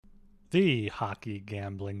The Hockey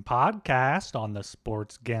Gambling Podcast on the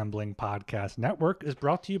Sports Gambling Podcast Network is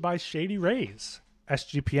brought to you by Shady Rays.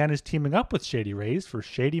 SGPN is teaming up with Shady Rays for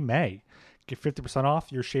Shady May. Get 50%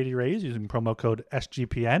 off your Shady Rays using promo code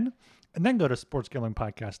SGPN, and then go to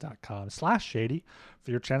sportsgamblingpodcast.com/shady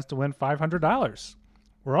for your chance to win $500.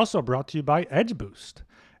 We're also brought to you by Edge Boost.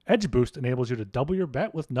 Edge Boost enables you to double your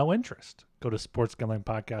bet with no interest. Go to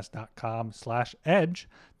sportsgamblingpodcast.com/edge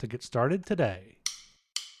to get started today.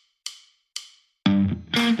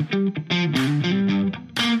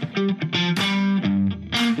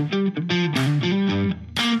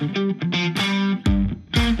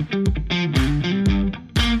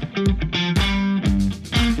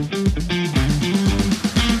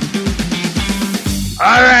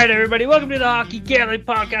 All right, everybody, welcome to the Hockey Gambling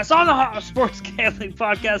Podcast on the Sports Gambling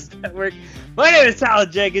Podcast Network. My name is Tyler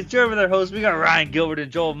Jenkins. Joined with our hosts, we got Ryan Gilbert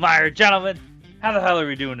and Joel Meyer. Gentlemen, how the hell are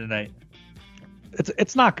we doing tonight?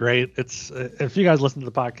 It's not great. It's if you guys listen to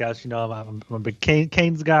the podcast, you know I'm a big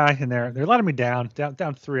Canes guy, and they're letting me down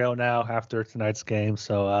 3-0 now after tonight's game.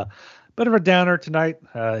 So bit of a downer tonight.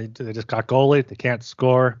 They just got goalie. They can't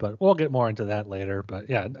score, but we'll get more into that later. But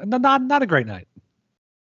yeah, not a great night.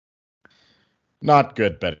 Not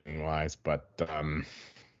good betting wise, but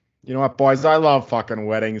you know what, boys? I love fucking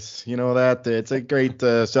weddings. You know that it's a great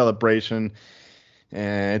celebration,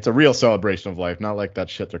 and it's a real celebration of life. Not like that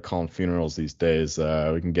shit they're calling funerals these days.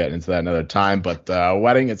 We can get into that another time, but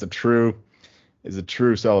wedding is a true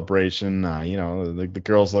celebration. You know, the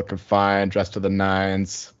girls looking fine, dressed to the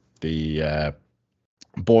nines. The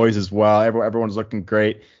boys as well. Everyone's looking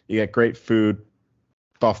great. You get great food,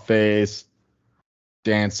 buffets.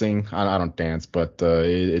 Dancing. I don't dance, but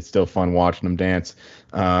it's still fun watching them dance.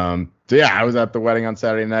 So yeah, I was at the wedding on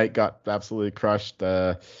Saturday night, got absolutely crushed.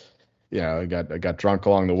 I got drunk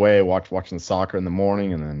along the way, watching the soccer in the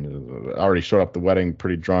morning, and then already showed up the wedding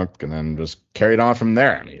pretty drunk, and then just carried on from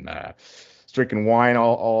there. I mean, drinking wine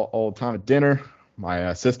all the time at dinner.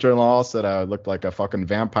 My sister-in-law said I looked like a fucking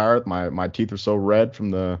vampire. My teeth are so red from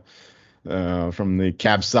the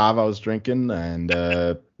Cab Sav I was drinking,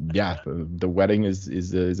 and yeah, the wedding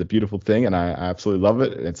is a beautiful thing, and I absolutely love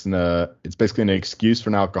it. It's basically an excuse for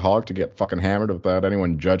an alcoholic to get fucking hammered without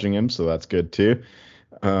anyone judging him, so that's good too.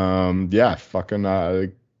 Yeah,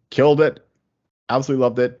 fucking killed it. Absolutely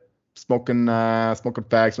loved it. Smoking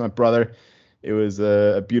fags with my brother. It was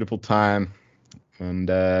a beautiful time, and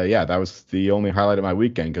yeah, that was the only highlight of my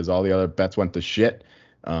weekend because all the other bets went to shit.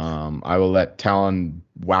 I will let Talon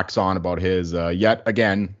wax on about his yet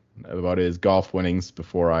again about his golf winnings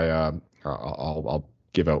before I'll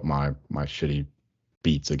give out my shitty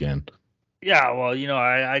beats again. Yeah, well, you know,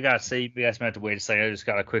 I gotta say, you guys might have to wait a second. I just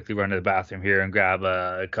gotta quickly run to the bathroom here and grab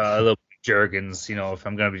a little Jergens. You know, if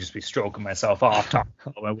I'm gonna just be stroking myself off talking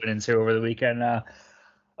about my winnings here over the weekend. Yeah,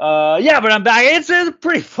 but I'm back. It's a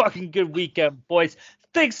pretty fucking good weekend, boys.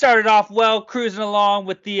 Things started off well, cruising along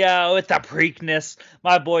with the Preakness.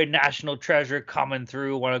 My boy National Treasure coming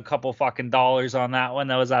through, won a couple fucking dollars on that one.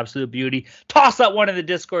 That was absolute beauty. Toss that one in the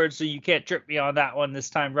Discord so you can't trip me on that one this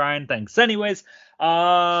time, Ryan. Thanks. Anyways,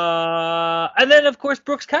 and then of course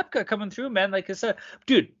Brooks Koepka coming through, man. Like I said,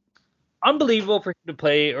 dude, unbelievable for him to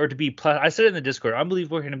play or to be plus. I said it in the Discord,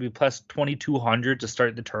 unbelievable for him to be plus 2,200 to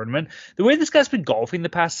start the tournament. The way this guy's been golfing the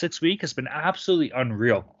past 6 weeks has been absolutely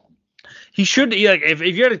unreal. He should, like, if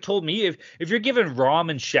you had told me, if you're giving Rahm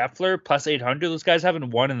and Scheffler plus 800, those guys haven't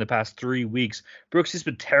won in the past 3 weeks. Brooks has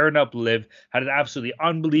been tearing up Liv, had an absolutely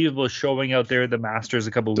unbelievable showing out there at the Masters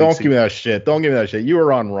a couple weeks ago. Don't give me that shit. Don't give me that shit. You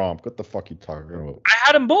were on Rahm. What the fuck you talking about? I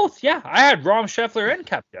had them both. Yeah, I had Rahm, Scheffler, and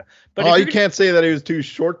Koepka. But you can't say that he was too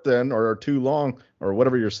short then, or too long, or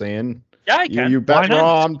whatever you're saying. Yeah, I can. You bet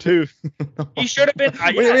Rahm too. He should have been.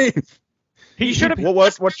 What do you mean? He should have.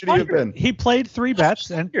 What should he have been? He played 3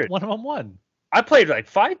 bets and one of them won. I played like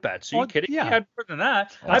 5 bets. Are you kidding? Yeah. I had more than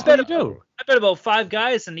that. That's I bet about 5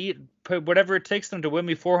 guys and eat whatever it takes them to win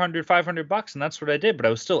me $400-$500, and that's what I did. But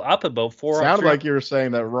I was still up about 400. Sounded like you were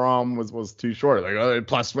saying that Rahm was too short, like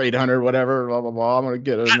plus 800, whatever, blah blah blah. I'm gonna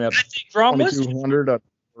get it. I think Rahm was 2,200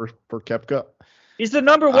 for Koepka. He's the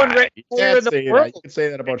number 1 ranked player in the world. You could say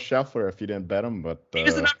that about Scheffler if you didn't bet him, but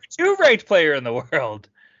he's the number 2 ranked player in the world.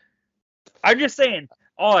 I'm just saying.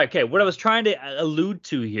 Oh, okay. What I was trying to allude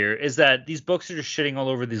to here is that these books are just shitting all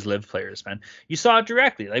over these live players, man. You saw it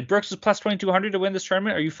directly. Like, Brooks is plus 2,200 to win this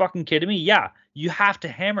tournament. Are you fucking kidding me? Yeah. You have to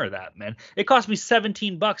hammer that, man. It cost me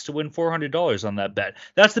 $17 to win $400 on that bet.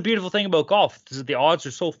 That's the beautiful thing about golf, is that the odds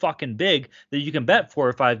are so fucking big that you can bet 4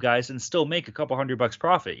 or 5 guys and still make a couple $100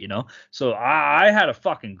 profit, you know? So I had a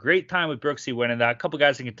fucking great time with Brooksy winning that. A couple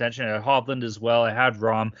guys in contention. I had Hovland as well. I had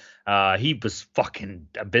Rom. He was fucking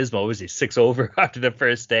abysmal. Was he 6 over after the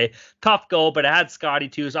first day? Tough goal, but I had Scotty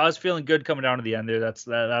too, so I was feeling good coming down to the end there.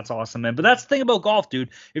 That's awesome, man. But that's the thing about golf, dude.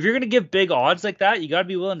 If you're gonna give big odds like that, you gotta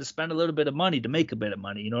be willing to spend a little bit of money to make a bit of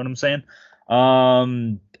money. You know what I'm saying?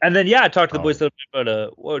 And then I talked to the boys a little bit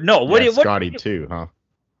about what Scotty too, huh?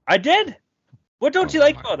 I did. What don't you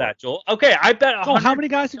like about that, Joel? Okay, I bet. Oh, how many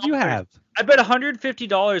guys did you have? I bet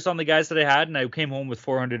 $150 on the guys that I had, and I came home with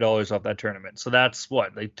 $400 off that tournament. So that's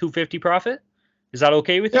what, like $250 profit? Is that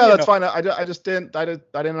okay with you? Yeah, that's fine. I just didn't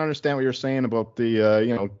understand what you're saying about the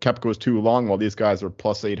Koepka was too long while these guys were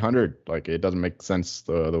plus 800. Like, it doesn't make sense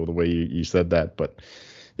the way you said that, but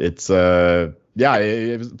it's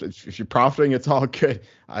if you're profiting, it's all good.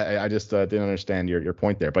 I just didn't understand your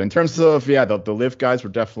point there. But in terms of the live guys were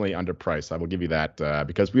definitely underpriced. I will give you that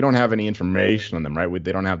because we don't have any information on them, right?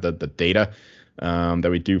 They don't have the data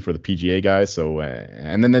that we do for the PGA guys. So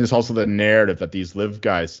and then there's also the narrative that these live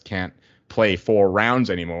guys can't play 4 rounds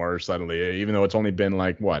anymore suddenly, even though it's only been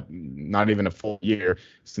not even a full year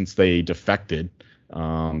since they defected.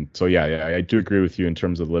 So I do agree with you in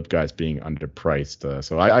terms of the live guys being underpriced.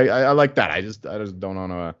 So I like that. I just don't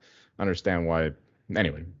want to understand why.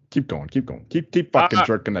 Anyway, keep going, keep fucking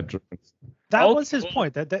jerking that. That was his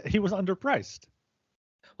point, that he was underpriced.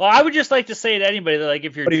 Well, I would just like to say to anybody that, like,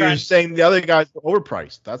 if you're saying the other guys were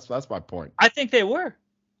overpriced, that's my point. I think they were.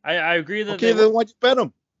 I agree that. Okay, then why'd you bet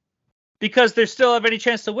them? Because they still have any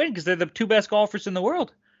chance to win, because they're the 2 best golfers in the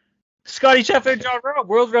world. Scotty Scheffler, John Rom,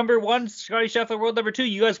 world number 1. Scotty Scheffler, world number 2.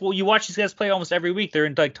 You guys, you watch these guys play almost every week. They're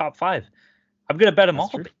in like top 5. I'm gonna bet them all.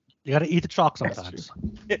 True. You got to eat the chalk sometimes.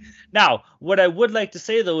 Now, what I would like to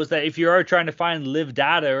say though is that if you are trying to find live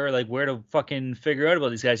data or like where to fucking figure out about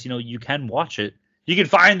these guys, you can watch it. You can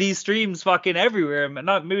find these streams fucking everywhere.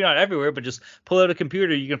 Maybe not everywhere, but just pull out a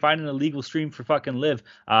computer. You can find an illegal stream for fucking live.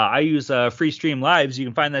 I use Free Stream Lives. You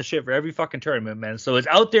can find that shit for every fucking tournament, man. So it's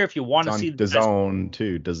out there if you want to see. DAZN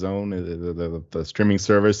too. DAZN, the streaming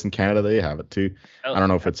service in Canada, they have it too. I don't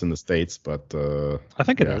know if it's in the States, but I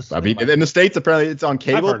think it is. I mean, in the States apparently it's on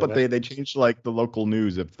cable, but they changed like the local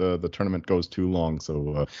news if the tournament goes too long.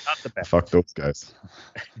 So fuck those guys.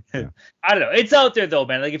 Yeah. I don't know. It's out there though,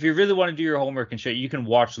 man. Like if you really want to do your homework and shit, you can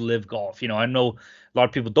watch live golf. I know a lot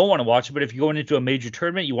of people don't want to watch it, but if you're going into a major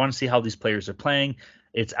tournament, you want to see how these players are playing.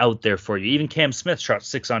 It's out there for you. Even Cam Smith shot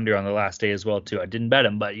 6 under on the last day as well too. I didn't bet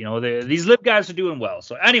him, but these live guys are doing well.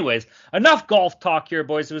 So anyways, enough golf talk here,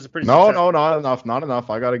 boys. It was a pretty not enough.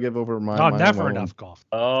 I got to give over my never enough golf.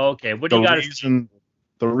 Okay, what do you got?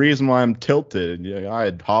 The reason why I'm tilted, I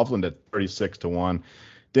had Hovland at 36 to 1.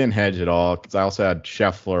 Didn't hedge at all because I also had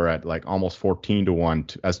Scheffler at like almost 14 to 1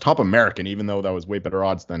 as top American, even though that was way better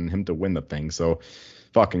odds than him to win the thing. So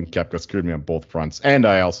fucking Koepka screwed me on both fronts. And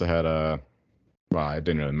I also had it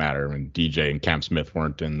didn't really matter. I mean, DJ and Cam Smith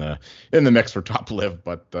weren't in the mix for top live,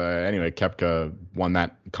 but anyway, Koepka won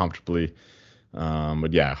that comfortably.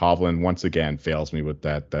 But yeah, Hovland once again fails me with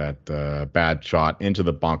that bad shot into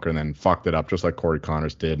the bunker and then fucked it up just like Corey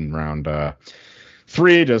Connors did in round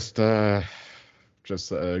 3.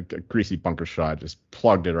 Just a greasy bunker shot, just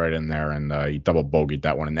plugged it right in there, and he double bogeyed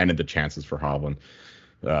that one and ended the chances for Hovland.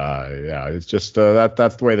 It's just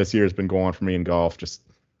that's the way this year has been going for me in golf. Just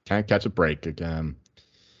can't catch a break again.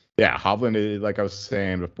 Yeah, Hovland, like I was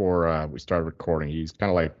saying before we started recording, he's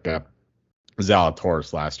kind of like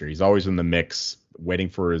Zalatoris last year. He's always in the mix, waiting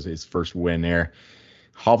for his first win there.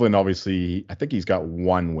 Hovland, obviously, I think he's got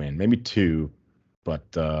 1 win, maybe 2,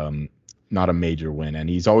 but not a major win, and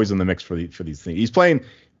he's always in the mix for these things. He's playing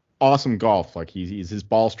awesome golf. Like his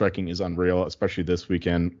ball striking is unreal, especially this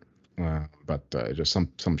weekend. But just some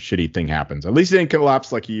shitty thing happens. At least he didn't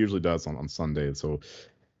collapse like he usually does on Sunday. So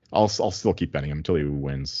I'll still keep betting him until he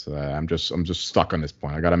wins. I'm just stuck on this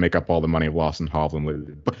point. I got to make up all the money I've lost in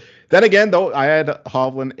Hovland. But then again, though, I had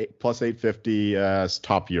Hovland plus 850 as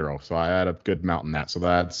top Euro, so I had a good amount in that. So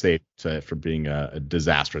that's safe for being a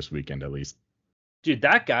disastrous weekend at least. Dude,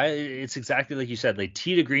 that guy, it's exactly like you said. Like,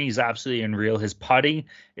 tee to green, he's absolutely unreal. His putting,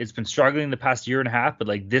 it's been struggling the past year and a half, but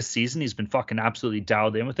like this season, he's been fucking absolutely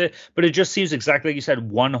dialed in with it. But it just seems exactly like you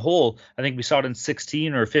said, one hole. I think we saw it in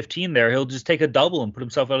 16 or 15 there. He'll just take a double and put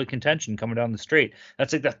himself out of contention coming down the straight.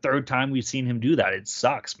 That's like the 3rd time we've seen him do that. It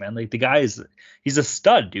sucks, man. Like, the guy he's a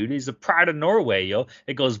stud, dude. He's a pride of Norway, yo.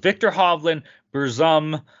 It goes Victor Hovland,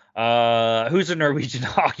 Burzum. Who's a Norwegian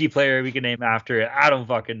hockey player we can name after it? I don't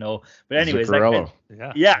fucking know. But anyways, Zuccarello.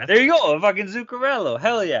 yeah, there you go. Fucking Zuccarello.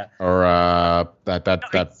 Hell yeah. Or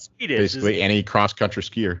that Swedish, basically any cross country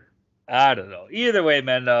skier. I don't know. Either way,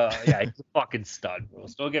 man. Yeah, he's a fucking stud, bro.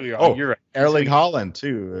 So don't get me wrong. Oh, You're right. Erling Haaland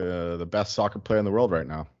too, the best soccer player in the world right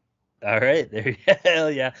now. All right, there.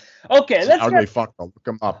 Hell yeah. Okay, let's. Ugly fuck. I'll look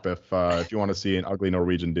him up if you want to see an ugly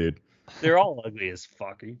Norwegian dude. They're all ugly as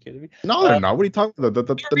fuck. Are you kidding me? No, they're not. What are you talking about?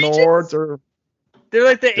 The Nords are. They're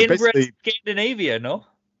like the inbred Scandinavia, no?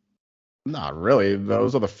 Not really.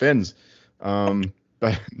 Those are the Finns.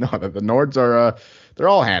 But no, the Nords are. They're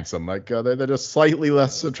all handsome. Like they're just slightly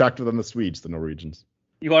less attractive than the Swedes, the Norwegians.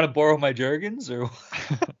 You want to borrow my Jurgens or? All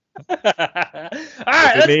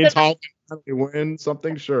right. If it means Holland win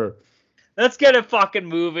something, sure. Let's get it fucking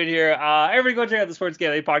moving here. Everybody go check out the Sports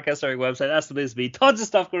Gambling Podcast starting website. That's the place to be. Tons of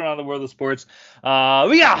stuff going on in the world of sports. We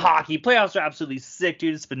got hockey. Playoffs are absolutely sick,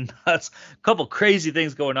 dude. It's been nuts. A couple crazy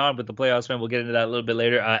things going on with the playoffs, man. We'll get into that a little bit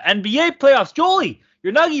later. NBA playoffs. Jolie,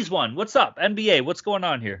 your Nuggies won. What's up? NBA, what's going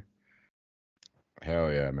on here?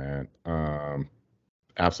 Hell yeah, man.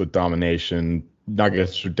 Absolute domination.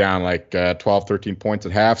 Nuggets are down like 12, 13 points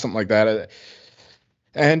at half, something like that.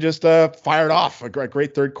 And just fired off a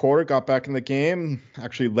great third quarter, got back in the game,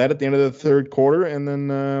 actually led at the end of the third quarter, and then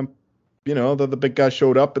the big guy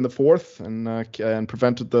showed up in the fourth and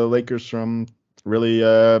prevented the Lakers from really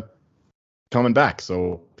coming back.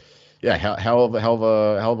 So yeah, hell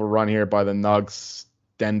of a run here by the Nugs.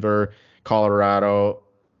 Denver, Colorado,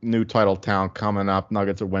 new title town coming up.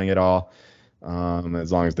 Nuggets are winning it all.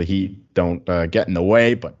 As long as the Heat don't get in the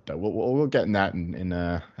way, but we'll get in that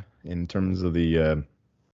in terms of the.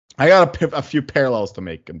 I got a few parallels to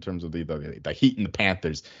make in terms of the Heat and the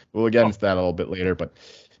Panthers. We'll get into that a little bit later, but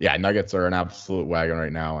yeah, Nuggets are an absolute wagon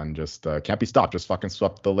right now and just can't be stopped. Just fucking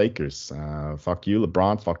swept the Lakers. Fuck you,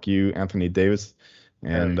 LeBron. Fuck you, Anthony Davis.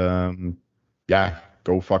 And yeah,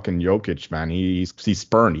 go fucking Jokic, man. He's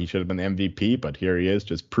spurned. He should have been the MVP, but here he is,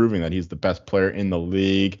 just proving that he's the best player in the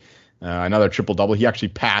league. Another triple double. He actually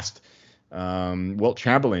passed Wilt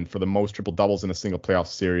Chamberlain for the most triple doubles in a single playoff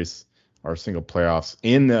series. Or single playoffs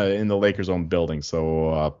in the Lakers' own building.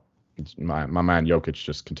 So my man Jokic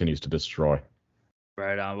just continues to destroy.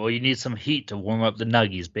 Right on. Well, you need some heat to warm up the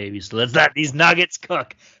Nuggies, baby. So let's let these Nuggets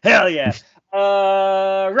cook. Hell yeah.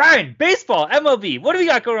 Ryan, baseball, MLB. What do we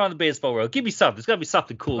got going on in the baseball world? Give me something. There's got to be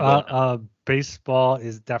something cool going on. Baseball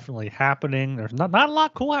is definitely happening. There's not a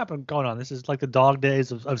lot cool going on. This is like the dog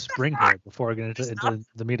days of spring here before we get into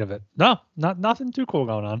the meat of it. No, nothing too cool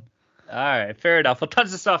going on. All right, fair enough. Well,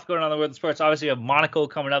 tons of stuff going on in the world of sports. Obviously, we have Monaco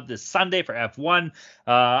coming up this Sunday for F1.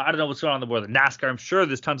 I don't know what's going on in the world of NASCAR. I'm sure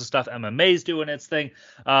there's tons of stuff. MMA's doing its thing.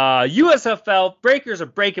 USFL, Breakers are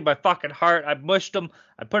breaking my fucking heart. I mushed them.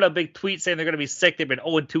 I put a big tweet saying they're going to be sick. They've been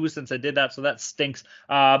 0-2 since I did that, so that stinks.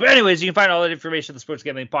 But anyways, you can find all that information on the Sports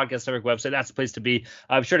Gambling Podcast Network website. That's the place to be.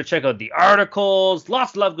 Be sure to check out the articles.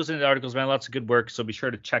 Lots of love goes into the articles, man. Lots of good work, so be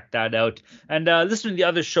sure to check that out. And listen to the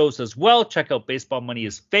other shows as well. Check out Baseball Money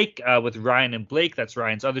is Fake with Ryan and Blake. That's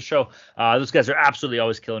Ryan's other show. Those guys are absolutely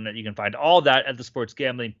always killing it. You can find all that at the Sports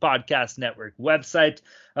Gambling Podcast Network website.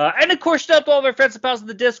 And of course, shout out to all of our friends and pals in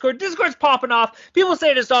the Discord. Discord's popping off. People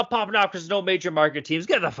saying it's not popping off because there's no major market teams.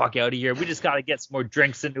 Get the fuck out of here. We just got to get some more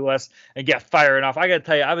drinks into us and get firing off. I got to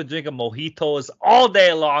tell you, I've been drinking mojitos all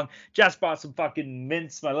day long. Jess bought some fucking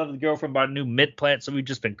mints. My lovely girlfriend bought a new mint plant, so we've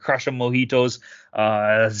just been crushing mojitos.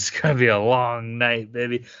 It's going to be a long night,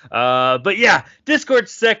 baby. But yeah,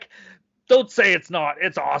 Discord's sick. Don't say it's not.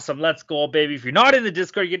 It's awesome. Let's go, baby. If you're not in the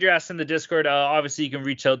Discord, get your ass in the Discord. Obviously, you can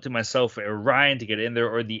reach out to myself or Ryan to get in there,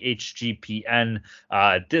 or the HGPN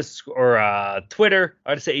or Twitter.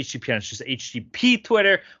 I'd say HGPN. It's just HGP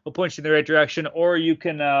Twitter. We'll point you in the right direction. Or you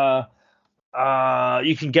can get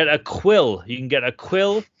a quill. You can get a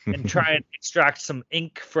quill and try and extract some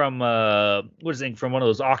ink from what is ink from one of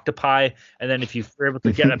those octopi, and then if you're able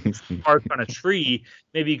to get a spark on a tree,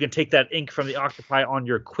 maybe you can take that ink from the octopi on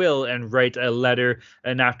your quill and write a letter,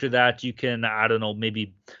 and after that you can I don't know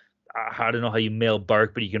how you mail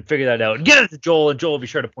bark, but you can figure that out and get it to Joel, and Joel will be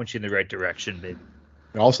sure to point you in the right direction, baby.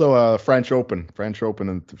 Also, French Open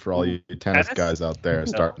for all you tennis guys out there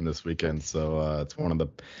starting this weekend. So it's one of the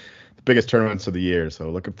biggest tournaments of the year, so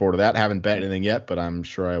looking forward to that. Haven't bet anything yet, but I'm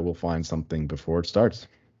sure I will find something before it starts.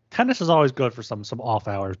 Tennis is always good for some off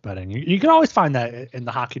hours betting. You can always find that in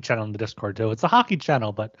the hockey channel in the Discord too. It's a hockey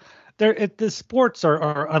channel, but the sports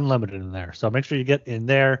are unlimited in there. So make sure you get in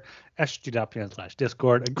there,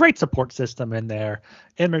 sg.pn/Discord. A great support system in there,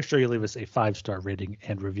 and make sure you leave us a 5-star rating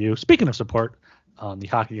and review. Speaking of support, on the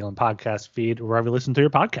Hockey Dealing podcast feed, wherever you listen to your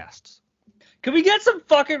podcasts. Can we get some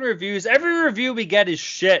fucking reviews? Every review we get is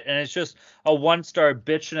shit, and it's just a 1-star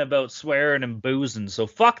bitching about swearing and boozing. So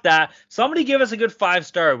fuck that. Somebody give us a good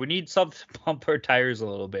 5-star. We need something to pump our tires a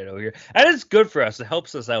little bit over here, and it's good for us. It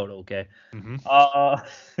helps us out. Okay.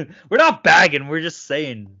 We're not bagging. We're just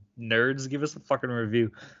saying, nerds, give us a fucking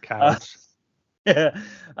review. Cowards. Okay.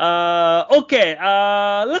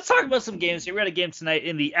 Let's talk about some games here. We had a game tonight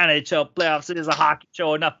in the NHL playoffs. It is a hockey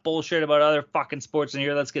show. Enough bullshit about other fucking sports in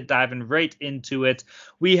here. Let's get diving right into it.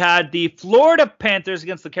 We had the Florida Panthers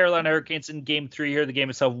against the Carolina Hurricanes in Game 3 here. The game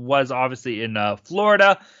itself was obviously in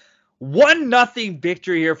Florida. 1-0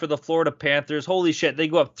 victory here for the Florida Panthers. Holy shit, they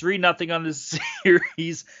go up 3-0 on this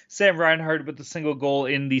series. Sam Reinhart with the single goal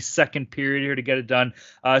in the second period here to get it done.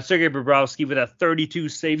 Sergei Bobrovsky with a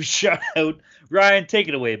 32-save shutout. Ryan, take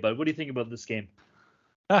it away, bud. What do you think about this game?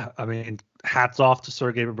 I mean, hats off to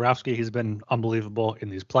Sergei Bobrovsky. He's been unbelievable in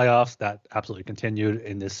these playoffs. That absolutely continued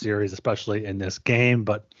in this series, especially in this game.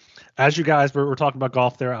 But as you guys were talking about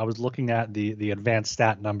golf there, I was looking at the advanced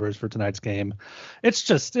stat numbers for tonight's game. It's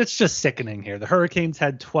just sickening here. The Hurricanes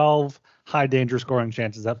had 12 high danger scoring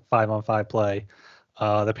chances at 5-on-5 play.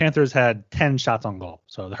 The Panthers had 10 shots on goal.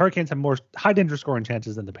 So the Hurricanes had more high danger scoring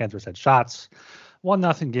chances than the Panthers had shots.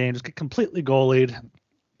 1-0 game, just get completely goalied.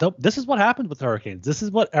 This is what happens with the Hurricanes. This is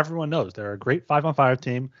what everyone knows. They're a great 5-on-5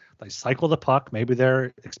 team. They cycle the puck. Maybe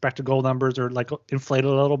their expected goal numbers are like inflated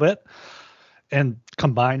a little bit. And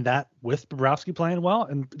combine that with Bobrovsky playing well,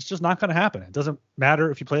 and it's just not going to happen. It doesn't matter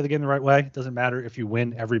if you play the game the right way. It doesn't matter if you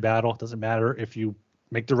win every battle. It doesn't matter if you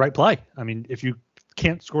make the right play. I mean, if you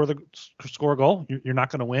can't score a goal, you're not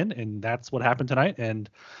going to win, and that's what happened tonight. And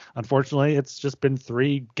unfortunately, it's just been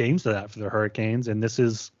 3 games of that for the Hurricanes, and this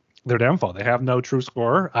is their downfall. They have no true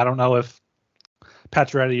scorer. I don't know if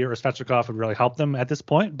Pacioretty or Svechnikov would really help them at this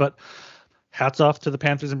point, but hats off to the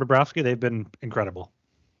Panthers and Bobrovsky. They've been incredible.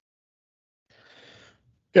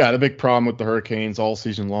 Yeah, the big problem with the Hurricanes all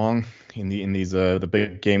season long in these the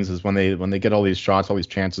big games is when they get all these shots, all these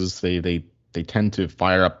chances, they tend to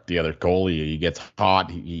fire up the other goalie. He gets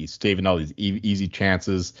hot, he's saving all these easy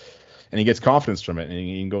chances, and he gets confidence from it, and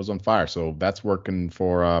he goes on fire. So that's working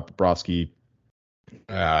for Bobrovsky.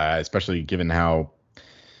 Especially given how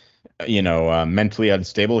mentally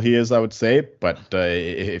unstable he is, I would say. But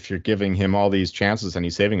if you're giving him all these chances and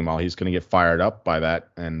he's saving them all, he's going to get fired up by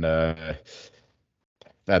that, and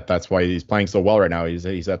that's why he's playing so well right now.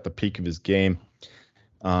 He's at the peak of his game.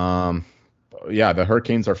 The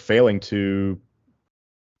Hurricanes are failing to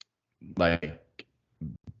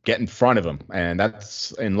get in front of him, and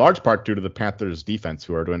that's in large part due to the Panthers' defense,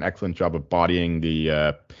 who are doing an excellent job of bodying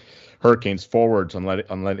the Hurricanes forwards and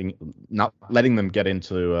not letting them get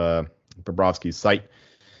into Bobrovsky's sight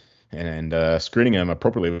and screening him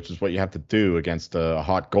appropriately, which is what you have to do against a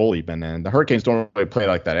hot goalie. And the Hurricanes don't really play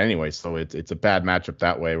like that anyway, so it's a bad matchup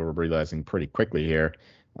that way. We're realizing pretty quickly here.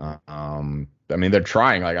 I mean, they're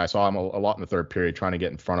trying. Like I saw them a lot in the third period, trying to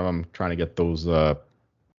get in front of them, trying to get those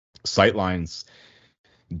sight lines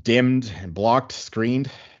dimmed and blocked, screened.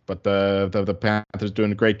 But the Panthers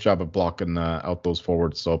doing a great job of blocking out those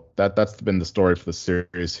forwards. So that's been the story for the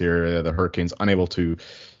series here. The Hurricanes unable to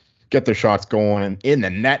get their shots going in the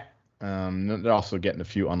net. They're also getting a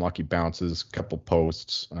few unlucky bounces, couple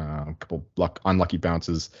posts, a couple unlucky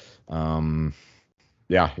bounces.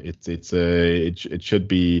 It should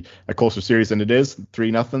be a closer series than it is,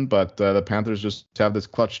 3-0. But the Panthers just have this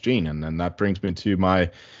clutch gene, and then that brings me to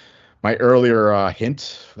my earlier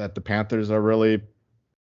hint that the Panthers are really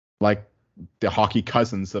like the hockey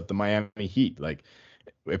cousins of the Miami Heat. Like,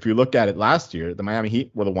 if you look at it last year, the Miami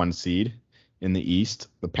Heat were the 1 seed in the East.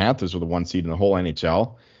 The Panthers were the 1 seed in the whole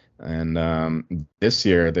NHL. And this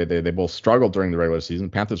year, they both struggled during the regular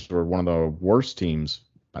season. Panthers were one of the worst teams.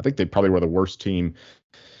 I think they probably were the worst team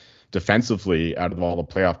defensively out of all the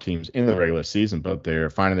playoff teams in the regular season, but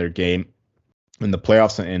they're finding their game in the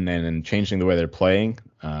playoffs and changing the way they're playing.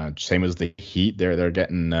 Same as the Heat. They're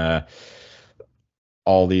getting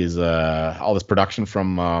all this production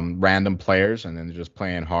from random players, and then they're just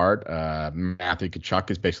playing hard. Matthew Tkachuk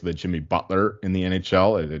is basically the Jimmy Butler in the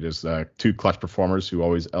NHL. They're just 2 clutch performers who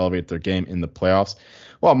always elevate their game in the playoffs.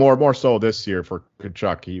 Well, more so this year for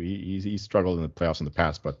Tkachuk. He struggled in the playoffs in the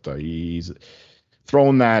past, but he's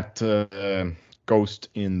thrown that ghost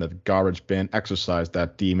in the garbage bin, exercised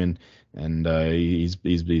that demon, and he's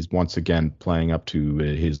once again playing up to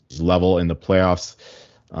his level in the playoffs.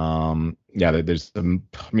 Look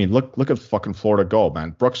at fucking Florida go,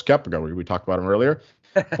 man. Brooks Koepka, we talked about him earlier.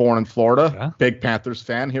 Born in Florida, Yeah. Big Panthers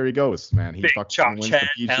fan. Here he goes, man. He fucking wins the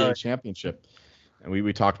PGA championship. And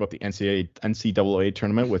we talked about the NCAA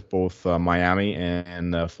tournament with both Miami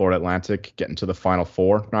and Florida Atlantic getting to the Final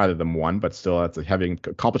Four. Neither of them won, but still that's a heavy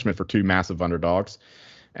accomplishment for two massive underdogs.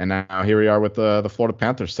 And now here we are with the Florida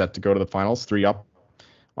Panthers set to go to the finals, 3 up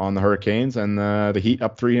on the Hurricanes, and the Heat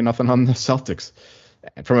up 3-0 on the Celtics.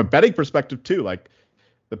 And from a betting perspective too, like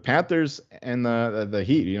the Panthers and the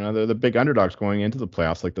Heat, you know, they're the big underdogs going into the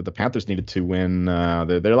playoffs. Like the Panthers needed to win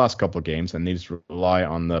their last couple of games and needed to rely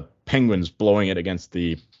on the Penguins blowing it against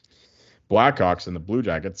the Blackhawks and the Blue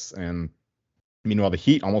Jackets. And meanwhile, the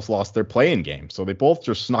Heat almost lost their play-in game, so they both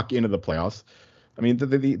just snuck into the playoffs. I mean,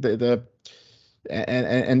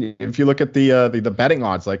 and if you look at the betting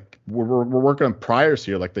odds, like we're working on priors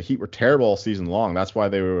here. Like the Heat were terrible all season long. That's why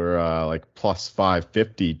they were like plus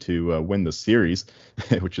 550 to win the series,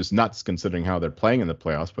 which is nuts considering how they're playing in the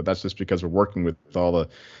playoffs. But that's just because we're working with all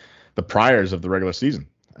the priors of the regular season.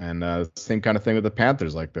 And same kind of thing with the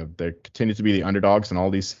Panthers. Like they continue to be the underdogs in all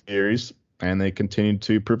these series, and they continue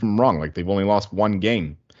to prove them wrong. Like they've only lost one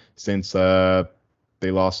game since they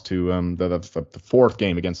lost to the fourth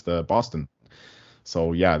game against the Boston.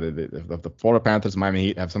 So yeah, the Florida Panthers and Miami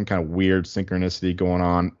Heat have some kind of weird synchronicity going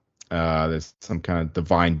on. There's some kind of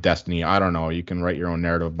divine destiny. I don't know. You can write your own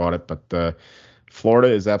narrative about it, but Florida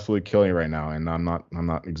is absolutely killing it right now, and I'm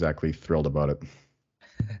not exactly thrilled about it.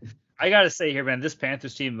 I gotta say here, man, this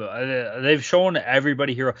Panthers team, they've shown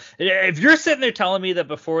everybody here. If you're sitting there telling me that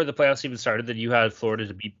before the playoffs even started that you had Florida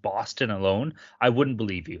to beat Boston alone, I wouldn't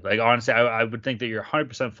believe you. Like, honestly, I would think that you're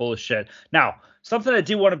 100% full of shit. Now, something I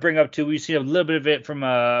do want to bring up too, we've seen a little bit of it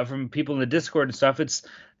from people in the Discord and stuff. It's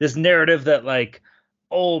this narrative that like,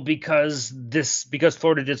 oh, because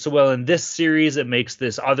Florida did so well in this series, it makes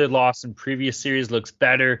this other loss in previous series looks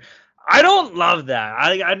better. I don't love that.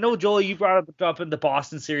 I know, Joel, you brought it up in the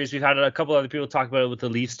Boston series. We've had a couple other people talk about it with the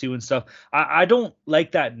Leafs too and stuff. I don't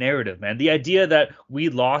like that narrative, man. The idea that we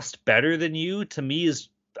lost better than you, to me, is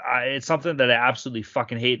it's something that I absolutely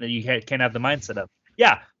fucking hate, and that you can't have the mindset of.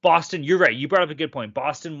 Yeah, Boston, you're right. You brought up a good point.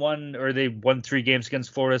 Boston won 3 games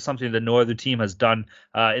against Florida, something that no other team has done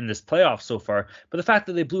in this playoff so far. But the fact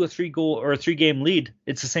that they blew a 3-game lead,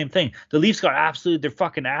 it's the same thing. The Leafs got absolutely their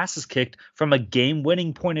fucking asses kicked from a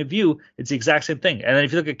game-winning point of view. It's the exact same thing. And then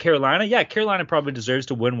if you look at Carolina, yeah, Carolina probably deserves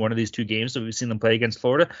to win one of these 2 games that we've seen them play against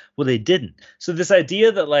Florida. Well, they didn't. So this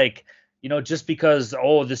idea that, like, you know, just because,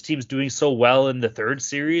 this team's doing so well in the third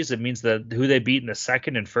series, it means that who they beat in the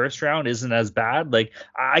second and first round isn't as bad. Like,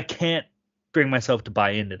 I can't bring myself to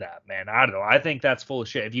buy into that, man. I don't know. I think that's full of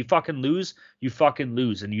shit. If you fucking lose, you fucking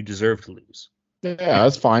lose, and you deserve to lose. Yeah,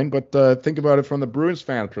 that's fine. But think about it from the Bruins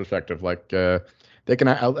fan perspective. Like, they can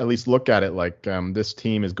at least look at it like this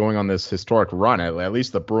team is going on this historic run. At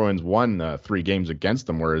least the Bruins won 3 games against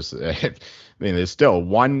them, whereas, I mean, there's still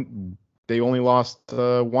one. They only lost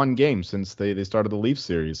 1 game since they started the Leafs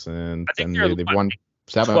series, and they've won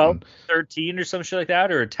 7. 12-13 or some shit like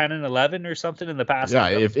that, or 10-11 or something in the past. Yeah,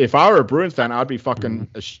 if I were a Bruins fan, I'd be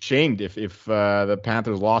fucking ashamed if the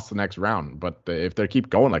Panthers lost the next round. But if they keep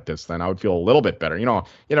going like this, then I would feel a little bit better. You know,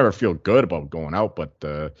 you never feel good about going out, but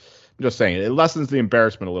I'm just saying it lessens the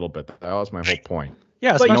embarrassment a little bit. That was my whole point.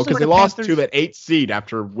 Yeah, because they lost to that 8th seed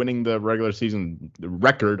after winning the regular season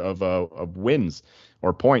record of wins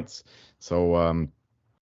or points. So,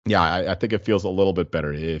 yeah, I think it feels a little bit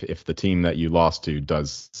better if the team that you lost to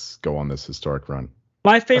does go on this historic run.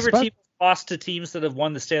 My favorite team lost to teams that have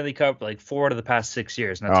won the Stanley Cup like 4 out of the past 6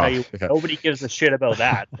 years. And I'll tell you, nobody gives a shit about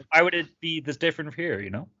that. Why would it be this different here,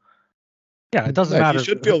 you know? Yeah, it doesn't matter. You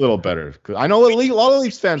should feel a little better. Cause I know a lot of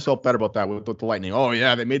Leafs fans felt better about that with the Lightning. Oh,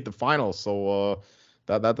 yeah, they made the finals, so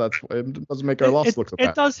that's it doesn't make our loss look so bad.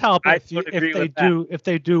 It does help if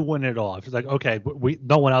they do win it all. If it's like, okay,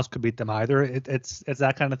 no one else could beat them either. It's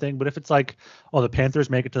that kind of thing. But if it's like, oh, the Panthers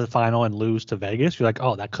make it to the final and lose to Vegas, you're like,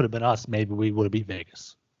 oh, that could have been us. Maybe we would have beat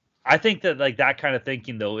Vegas. I think that like that kind of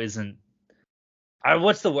thinking though isn't.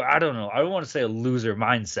 What's the word? I don't know. I don't want to say a loser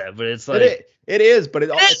mindset, but it's like it is. But at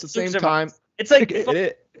the same time, it's like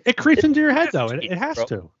it creeps into your head though. It has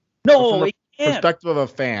to. No. Perspective of a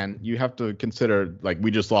fan, you have to consider like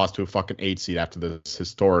we just lost to a fucking 8 seed after this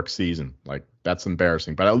historic season. Like that's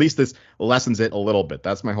embarrassing, but at least this lessens it a little bit.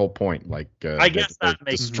 That's my whole point. Like I guess that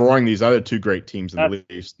makes destroying these other 2 great teams in the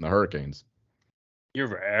Leafs and the Hurricanes. You're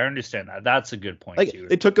right. I understand that. That's a good point. Like too.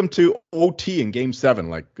 They took them to OT in Game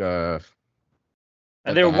 7. Like and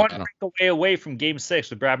they were one away from Game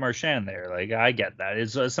 6 with Brad Marchand there. Like I get that.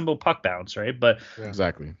 It's a simple puck bounce, right? But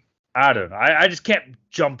exactly. I don't know. I just can't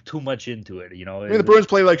jump too much into it, you know. I mean, the Bruins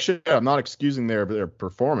play like shit. I'm not excusing their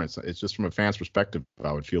performance. It's just from a fan's perspective,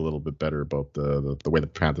 I would feel a little bit better about the way the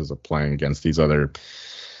Panthers are playing against these other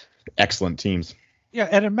excellent teams. Yeah,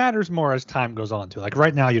 and it matters more as time goes on too. Like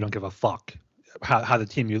right now, you don't give a fuck how the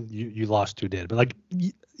team you lost to did, but like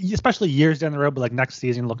especially years down the road, but like next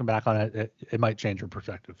season, looking back on it, it might change your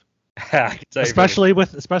perspective. I can tell you Especially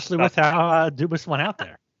with how Dubas went out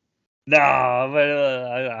there. No, but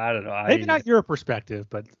I don't know. Maybe not your perspective,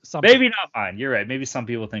 but maybe not mine. You're right. Maybe some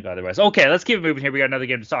people think otherwise. Okay, let's keep it moving here. We got another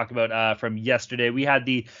game to talk about from yesterday. We had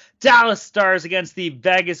the Dallas Stars against the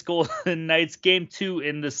Vegas Golden Knights, game 2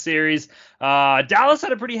 in the series. Dallas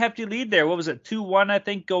had a pretty hefty lead there. What was it, 2-1, I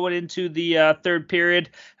think, going into the third period.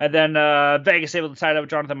 And then Vegas able to tie it up with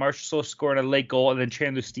Jonathan Marchessault scoring a late goal, and then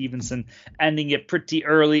Chandler Stevenson ending it pretty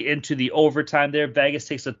early into the overtime there. Vegas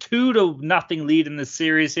takes a 2-0 lead in this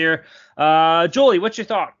series here. Jolie, what's your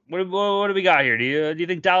thought? What do we got here? Do you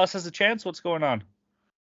think Dallas has a chance? What's going on?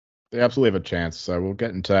 They absolutely have a chance. We'll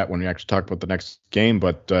get into that when we actually talk about the next game.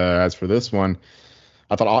 But as for this one,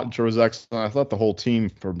 I thought Ottinger was excellent. I thought the whole team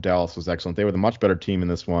from Dallas was excellent. They were the much better team in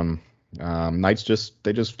this one. Knights just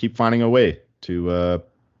keep finding a way to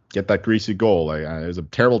get that greasy goal. It was a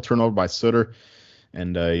terrible turnover by Sutter,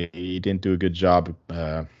 and he didn't do a good job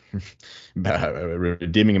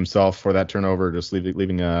redeeming himself for that turnover. Just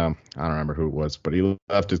leaving I don't remember who it was, but he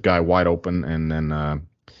left his guy wide open, and then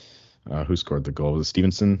who scored the goal? Was it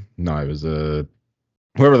Stevenson? No, it was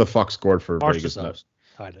whoever the fuck scored for Vegas.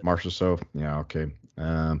 Marchessault. Yeah, okay.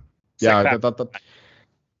 Yeah,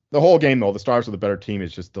 the whole game though, the Stars were the better team.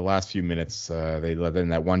 It's just the last few minutes they let in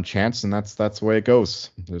that one chance, and that's the way it goes.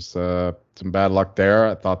 There's some bad luck there.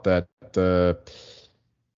 I thought that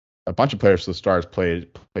a bunch of players for the Stars played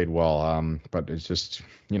well, but it's just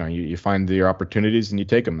you find your opportunities and you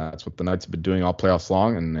take them. That's what the Knights have been doing all playoffs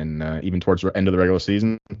long, and even towards the end of the regular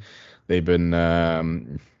season, they've been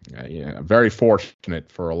very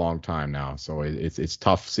fortunate for a long time now. So it's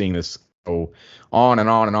tough seeing this go on and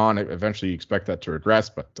on and on. Eventually, you expect that to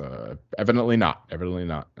regress, but evidently not.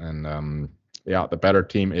 And the better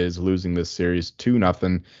team is losing this series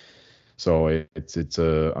 2-0. So it's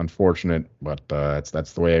unfortunate, but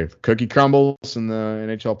that's the way cookie crumbles in the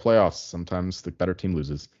NHL playoffs. Sometimes the better team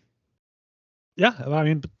loses. Yeah, I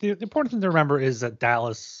mean, but the important thing to remember is that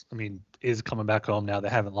Dallas, is coming back home now. They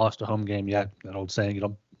haven't lost a home game yet. That old saying,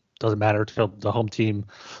 doesn't matter until the home team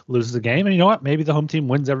loses the game. And you know what? Maybe the home team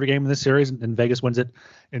wins every game in this series, and Vegas wins it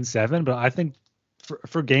in 7. But I think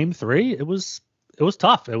for game 3, it was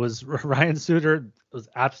tough. It was Ryan Suter was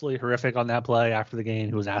absolutely horrific on that play after the game.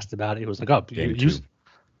 He was asked about it. He was like, "Oh,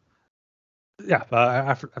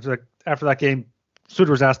 after that game,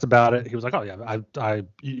 Suter was asked about it. He was like, "Oh yeah,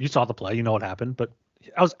 you saw the play. You know what happened." But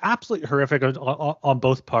I was absolutely horrific on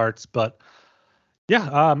both parts. But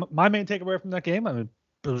yeah, my main takeaway from that game, it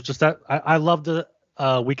was just that I loved the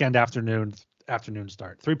weekend afternoon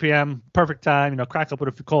start. 3 p.m. perfect time. Crack up with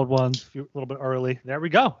a few cold ones, a little bit early. There we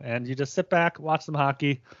go, and you just sit back, watch some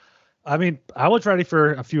hockey. I was ready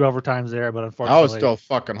for a few overtimes there, but unfortunately, I was still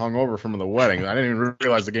fucking hungover from the wedding. I didn't even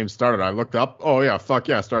realize the game started. I looked up. Oh yeah, fuck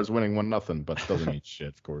yeah, Stars winning 1-0, but doesn't mean shit,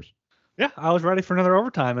 of course. Yeah, I was ready for another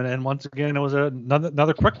overtime, and once again, it was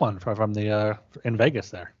another quick one from the in Vegas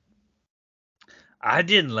there. I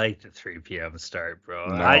didn't like the 3 p.m. start, bro.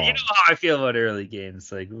 No. You know how I feel about early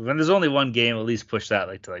games. Like when there's only one game, at least push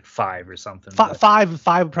that to 5 or something. Five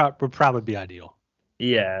would probably be ideal.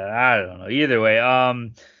 Yeah, I don't know. Either way,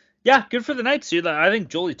 yeah, good for the Knights, dude. I think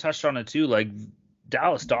Jolie touched on it too. Like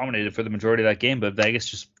Dallas dominated for the majority of that game, but Vegas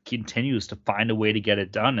just continues to find a way to get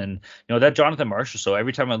it done. And that Jonathan Marchessault,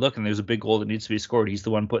 every time I look and there's a big goal that needs to be scored, he's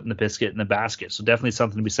the one putting the biscuit in the basket. So definitely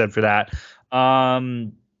something to be said for that.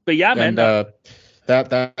 But yeah, man.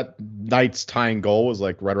 That Knights tying goal was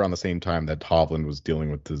like right around the same time that Hovland was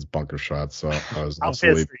dealing with his bunker shot. So I was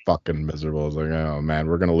absolutely fucking miserable. I was like, oh man,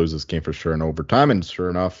 we're gonna lose this game for sure in overtime. And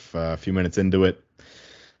sure enough, a few minutes into it,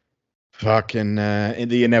 fucking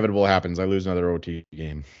the inevitable happens. I lose another OT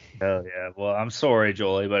game. Hell yeah. Well, I'm sorry,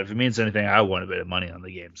 Jolie, but if it means anything, I won a bit of money on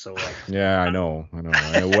the game. So yeah, I know.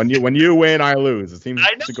 When you win, I lose. It seems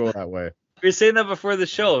to go that way. We were saying that before the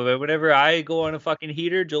show, but whenever I go on a fucking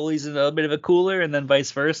heater, Jolie's in a bit of a cooler, and then vice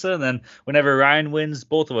versa. And then whenever Ryan wins,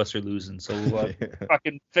 both of us are losing. So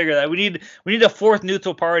fucking figure that. We need a fourth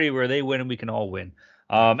neutral party where they win and we can all win.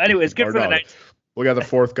 Anyways, good for the Knights. We got the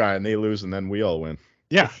fourth guy and they lose, and then we all win.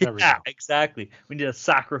 Yeah, exactly. We need a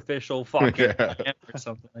sacrificial fucking or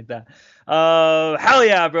something like that. Hell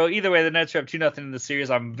yeah, bro. Either way, the Nets are up 2-0 in the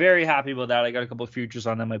series. I'm very happy about that. I got a couple of futures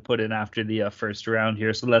on them I put in after the first round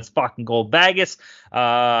here. So let's fucking go Vegas.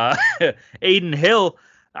 Aiden Hill.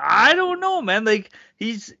 I don't know, man. Like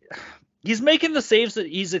he's making the saves that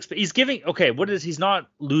he's giving. Okay, he's not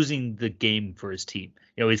losing the game for his team.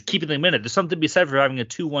 he's keeping them in it. There's something to be said for having a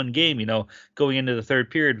 2-1 game, going into the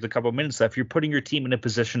third period with a couple of minutes left. You're putting your team in a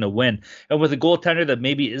position to win. And with a goaltender that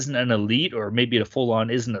maybe isn't an elite or maybe a full-on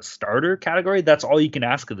isn't a starter category, that's all you can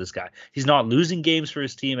ask of this guy. He's not losing games for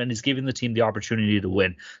his team, and he's giving the team the opportunity to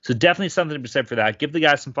win. So definitely something to be said for that. Give the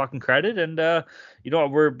guy some fucking credit. And,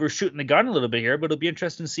 we're shooting the gun a little bit here, but it'll be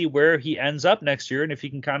interesting to see where he ends up next year and if he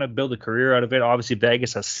can kind of build a career out of it. Obviously,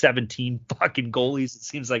 Vegas has 17 fucking goalies, it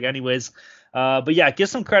seems like, anyways. But yeah, give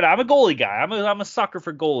some credit. I'm a goalie guy. I'm a sucker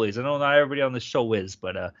for goalies. I know not everybody on the show is,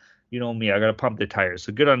 but you know me, I gotta pump their tires.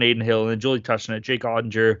 So good on Aiden Hill, and then Jolie touched on it. Jake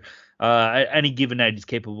Ottinger, any given night, he's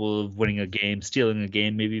capable of winning a game, stealing a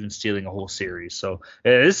game, maybe even stealing a whole series. So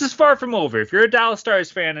this is far from over. If you're a Dallas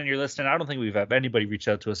Stars fan and you're listening, I don't think we've had anybody reach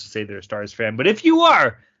out to us to say they're a Stars fan. But if you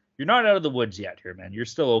are, you're not out of the woods yet here, man. You're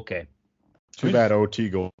still okay. Too bad OT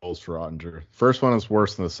goals for Ottinger. First one is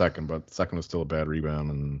worse than the second, but the second was still a bad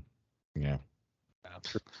rebound, and yeah.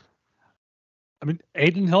 I mean,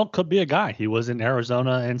 Aiden Hill could be a guy. He was in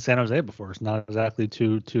Arizona and San Jose before. It's not exactly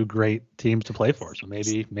two great teams to play for. So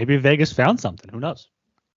maybe Vegas found something. Who knows?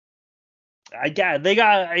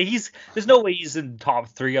 There's no way he's in top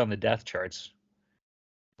 3 on the death charts.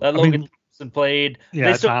 Logan Thompson played.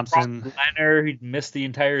 Yeah, Thompson. Leonard, he missed the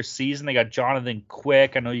entire season. They got Jonathan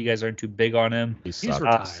Quick. I know you guys aren't too big on him. He's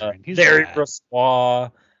retiring. Larry Brossois,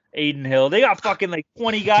 Aiden Hill. They got fucking like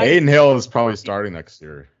 20 guys. Aiden Hill is probably starting next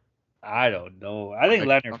year. I don't know. I think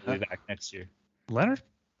Leonard will be back next year. Leonard,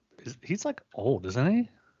 he's like old, isn't he?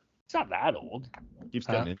 He's not that old. Keeps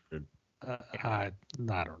getting injured. I don't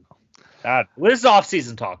know. What is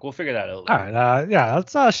off-season talk? We'll figure that out later. All right.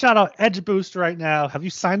 Let's shout out Edge Boost right now. Have you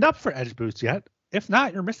signed up for Edge Boost yet? If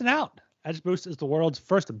not, you're missing out. Edge Boost is the world's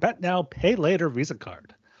first bet now, pay later Visa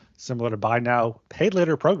card. Similar to buy now, pay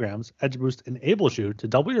later programs, Edge Boost enables you to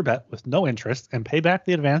double your bet with no interest and pay back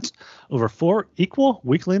the advance over 4 equal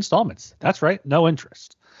weekly installments. That's right, no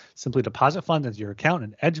interest. Simply deposit funds into your account,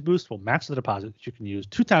 and Edge Boost will match the deposit. You can use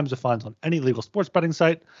 2 times the funds on any legal sports betting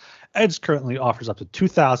site. Edge currently offers up to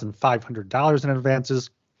 $2,500 in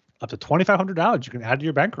advances, up to $2,500 you can add to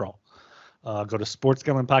your bankroll. Go to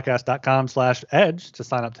sportsgamblingpodcast.com/edge to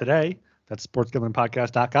sign up today. That's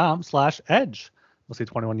sportsgamblingpodcast.com/edge. Must be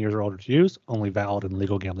 21 years or older to use. Only valid in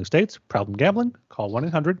legal gambling states. Problem gambling? Call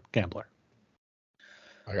 1-800-GAMBLER.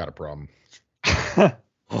 I got a problem.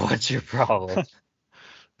 What's your problem?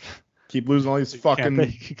 Keep losing all these fucking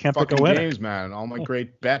games, man. All my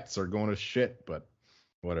great bets are going to shit, but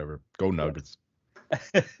whatever. Go Nuggets.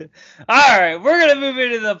 All right, we're going to move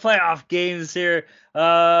into the playoff games here.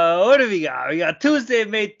 What do we got? We got Tuesday,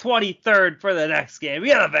 May 23rd for the next game.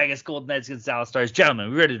 We got the Vegas Golden Knights against Dallas Stars.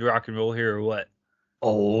 Gentlemen, we ready to rock and roll here or what?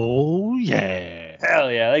 Oh, yeah.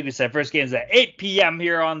 Hell yeah. Like we said, first game's at 8 p.m.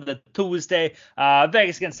 here on the Tuesday.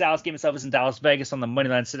 Vegas against Dallas. Game itself is in Dallas. Vegas on the money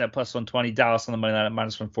line sitting at plus 120. Dallas on the money line at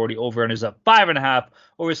minus 140. Over and is up 5.5.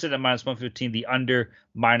 Over sitting at minus 115. The under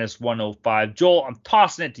minus 105. Joel, I'm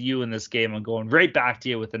tossing it to you in this game. I'm going right back to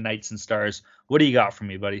you with the Knights and Stars. What do you got for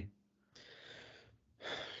me, buddy?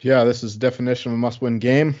 Yeah, this is the definition of a must-win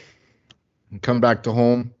game. Come back to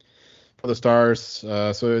home for the Stars.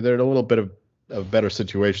 So they're in a little bit of a better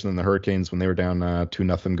situation than the Hurricanes when they were down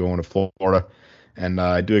 2-0 going to Florida. And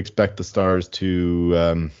I do expect the Stars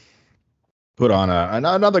to put on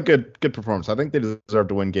another good performance. I think they deserve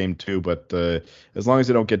to win game 2, but as long as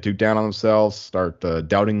they don't get too down on themselves, start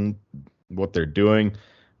doubting what they're doing.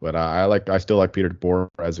 But I still like Peter DeBoer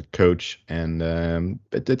as a coach, and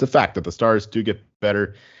it's a fact that the Stars do get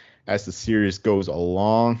better as the series goes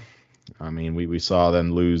along. I mean, we saw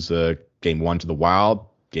them lose game 1 to the Wild,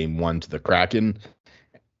 game 1 to the Kraken,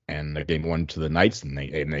 and game 1 to the Knights, and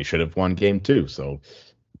they should have won game 2. So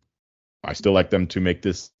I still like them to make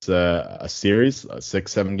this a series, a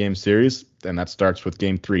 6-7 game series, and that starts with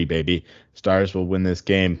game 3, baby. Stars will win this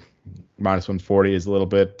game. Minus 140 is a little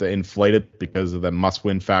bit inflated because of the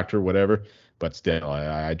must-win factor, whatever, but still,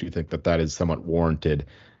 I do think that is somewhat warranted,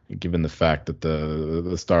 given the fact that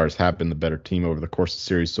the Stars have been the better team over the course of the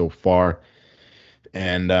series so far.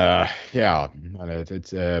 And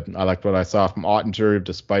it's I liked what I saw from Ottinger,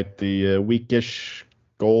 despite the weakish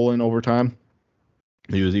goal in overtime.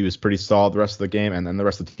 He was pretty solid the rest of the game, and then the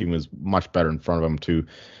rest of the team was much better in front of him too.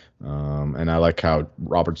 And I like how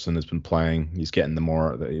Robertson has been playing. He's getting the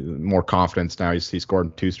more confidence now. He scored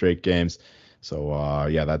in 2 straight games. So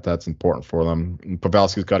that's important for them.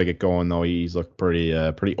 Pavelski's got to get going though. He's looked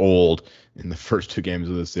pretty old in the first 2 games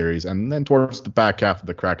of the series, and then towards the back half of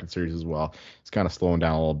the Kraken series as well. He's kind of slowing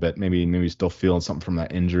down a little bit. Maybe he's still feeling something from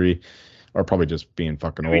that injury, or probably just being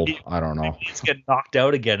fucking old. I don't know. He's getting knocked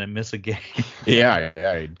out again and miss a game. yeah.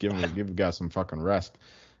 Give the guy some fucking rest.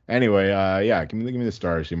 Anyway, yeah, give me the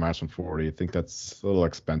Stars here, minus 140. I think that's a little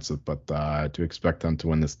expensive, but I do expect them to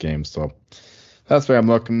win this game. So that's why I'm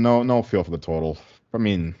looking. No feel for the total. I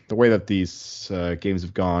mean, the way that these games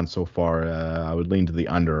have gone so far, I would lean to the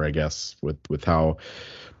under, I guess, with how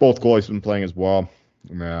both goalies have been playing as well.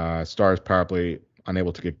 Stars probably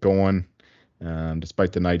unable to get going,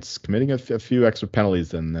 despite the Knights committing a few extra penalties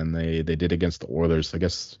than they did against the Oilers. I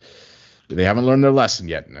guess they haven't learned their lesson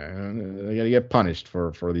yet. They got to get punished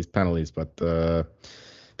for these penalties, but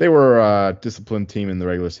they were a disciplined team in the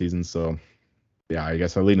regular season, so yeah, I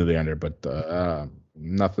guess I lean to the under, but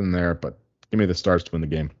nothing there. But give me the Stars to win the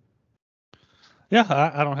game. Yeah,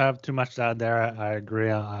 I don't have too much to add there. I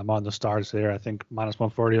agree. I'm on the Stars here. I think minus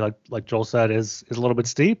 140, like Joel said, is a little bit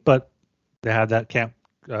steep, but they have that can't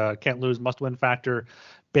lose, must win factor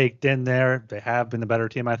baked in there. They have been the better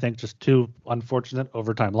team, I think. Just two unfortunate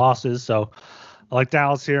overtime losses. So I like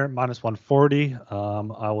Dallas here, minus 140.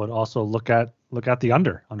 I would also look at the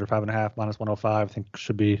under 5.5, minus 105. I think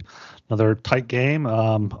should be another tight game.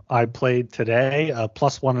 I played today a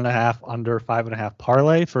plus 1.5 under 5.5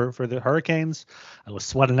 parlay for the Hurricanes. I was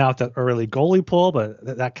sweating out that early goalie pull,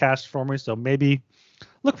 but that cashed for me. So maybe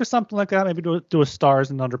look for something like that. Maybe do a Stars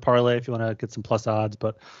and under parlay if you want to get some plus odds.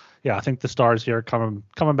 But yeah, I think the Stars here coming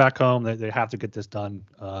back home. They have to get this done,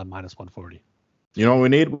 minus 140. You know what we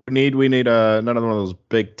need? We need another one of those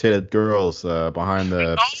big titted girls behind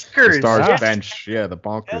the Stars bench. Yeah, the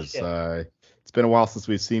bonkers. Yeah. It's been a while since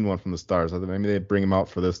we've seen one from the Stars. I think maybe they bring them out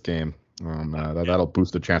for this game. That'll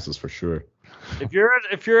boost the chances for sure. If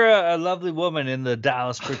you're a lovely woman in the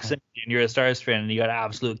Dallas proximity and you're a Stars fan and you got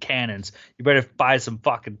absolute cannons, you better buy some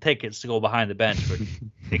fucking tickets to go behind the bench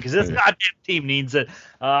because this goddamn team needs it.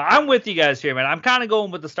 I'm with you guys here, man. I'm kind of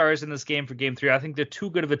going with the Stars in this game for Game 3. I think they're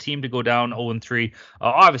too good of a team to go down 0-3.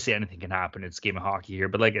 Obviously, anything can happen. It's a game of hockey here,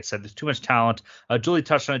 but like I said, there's too much talent. Julie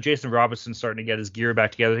touched on it. Jason Robertson starting to get his gear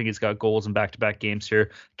back together. I think he's got goals in back-to-back games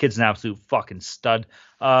here. Kid's an absolute fucking stud.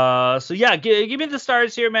 So yeah, give me the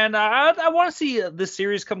Stars here, man. I want to see this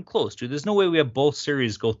series come close, dude. There's no way we have both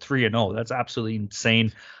series go 3-0. That's absolutely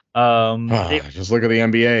insane. Just look at the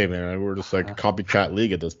NBA, man. We're just like a copycat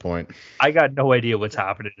league at this point. I got no idea what's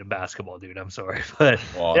happening in basketball, dude. I'm sorry, but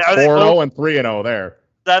 4-0 and 3-0 there.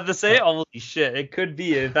 Is that the same? Holy shit! It could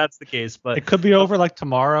be if that's the case, but it could be over like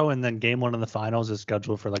tomorrow, and then Game 1 in the finals is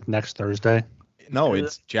scheduled for like next Thursday. No,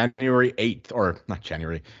 it's January 8th, or not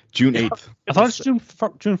January, June 8th. I thought it's June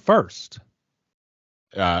 1st.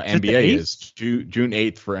 NBA is June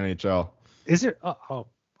 8th for NHL. Is it? Oh,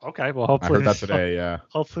 okay. Well, hopefully I heard that today. Yeah.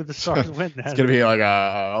 Hopefully the Stars win. That. It's gonna be like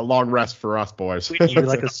a long rest for us boys.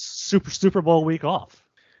 Like a Super Bowl week off.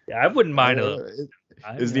 Yeah, I wouldn't mind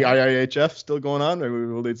Is the IIHF still going on? Maybe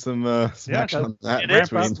we'll need some action on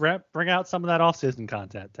that. Bring out some of that off-season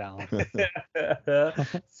content, talent.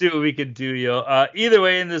 See what we can do, yo. Either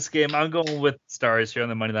way in this game, I'm going with Stars here on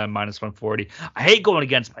the money line minus 140. I hate going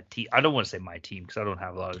against my team. I don't want to say my team because I don't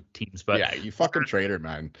have a lot of teams, but yeah, you fucking traitor,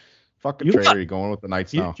 man. Fucking traitor. You're going with the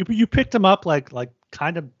Knights now. You picked him up like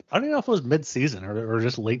kind of. I don't know if it was mid-season or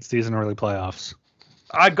just late season, early playoffs.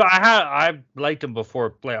 I liked him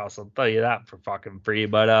before playoffs. I'll tell you that for fucking free.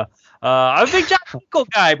 But I'm a big Jack Eichel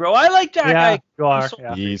guy, bro. I like Jack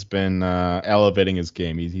Eichel. He's been elevating his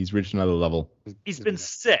game. He's reached another level. He's been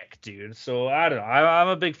sick, dude. So I don't know. I'm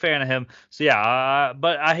a big fan of him. So yeah,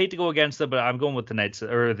 but I hate to go against it, but I'm going with the Knights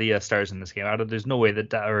or the Stars in this game. There's no way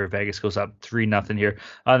that Vegas goes up 3-0 here.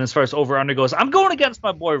 And as far as over under goes, I'm going against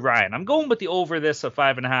my boy Ryan. I'm going with the over this at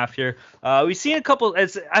 5.5 here. We've seen a couple.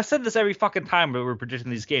 I've said this every fucking time that we're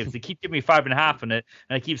predicting these games. They keep giving me 5.5 in it,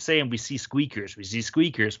 and I keep saying we see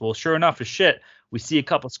squeakers. Well, sure enough, as shit, we see a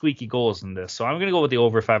couple squeaky goals in this. So I'm gonna go with the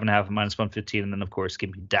over 5.5 minus 115, and then of course give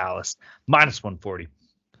me Dallas minus 140.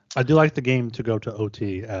 I do like the game to go to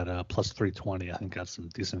OT at plus 320. I think that's some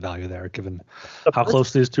decent value there, given how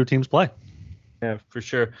close these two teams play. Yeah, for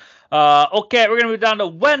sure. Okay, we're going to move down to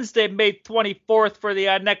Wednesday, May 24th for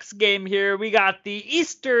the next game here. We got the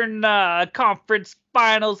Eastern Conference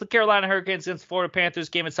Finals. The Carolina Hurricanes against Florida Panthers.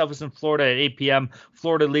 Game itself is in Florida at 8 p.m.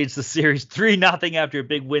 Florida leads the series 3-0 after a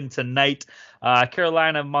big win tonight.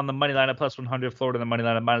 Carolina on the money line at plus 100. Florida on the money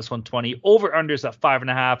line at minus 120. Over-unders at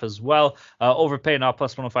 5.5 as well. Overpaying off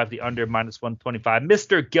plus 105. The under minus 125.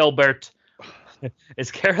 Mr. Gilbert, is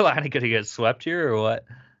Carolina going to get swept here or what?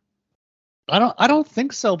 I don't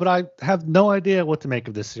think so, but I have no idea what to make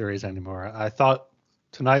of this series anymore. I thought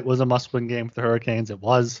tonight was a must-win game for the Hurricanes. It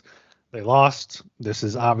was. They lost. This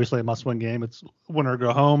is obviously a must-win game. It's win or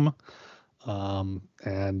go home.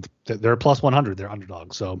 And they're plus 100. They're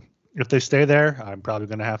underdogs. So if they stay there, I'm probably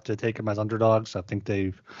going to have to take them as underdogs. I think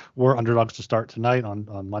they were underdogs to start tonight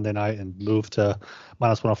on Monday night and move to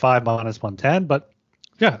 -105, -110. But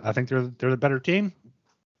yeah, I think they're the better team.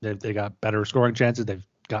 They got better scoring chances. They've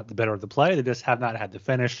got the better of the play. They just have not had the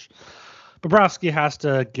finish. Bobrovsky has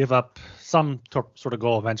to give up some sort of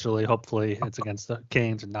goal eventually. Hopefully, it's against the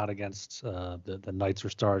Canes and not against the Knights or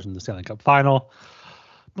Stars in the Stanley Cup final.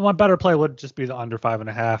 But my better play would just be the under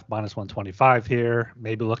 5.5, -125 here.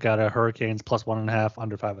 Maybe look at a Hurricanes +1.5,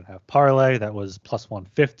 under 5.5 parlay. That was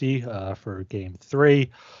 +150 for game 3.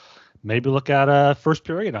 Maybe look at a first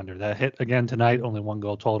period under. That hit again tonight, only 1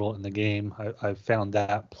 goal total in the game. I found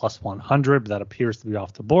that +100, but that appears to be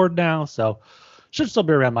off the board now. So should still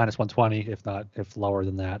be around -120, if lower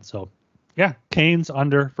than that. So yeah, Canes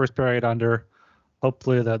under, first period under.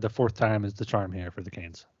 Hopefully the fourth time is the charm here for the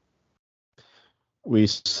Canes. We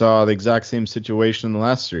saw the exact same situation in the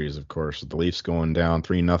last series, of course, with the Leafs going down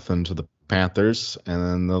 3-0 to the Panthers, and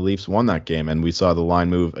then the Leafs won that game, and we saw the line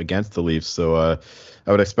move against the Leafs. So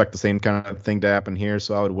I would expect the same kind of thing to happen here.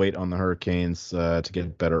 So I would wait on the Hurricanes to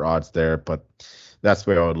get better odds there. But that's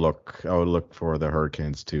the way I would look. I would look for the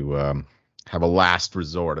Hurricanes to have a last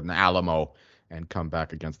resort in the Alamo and come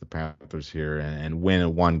back against the Panthers here and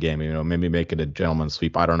win one game. You know, maybe make it a gentleman's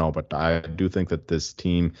sweep. I don't know, but I do think that this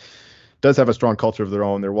team does have a strong culture of their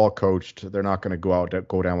own. They're well coached. They're not going to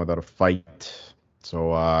go down without a fight.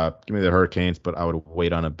 So give me the Hurricanes, but I would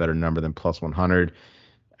wait on a better number than +100.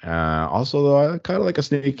 Also, though, I kind of like a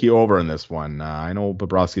sneaky over in this one. I know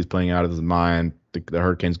Bobrovsky's playing out of his mind. The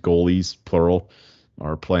Hurricanes goalies, plural,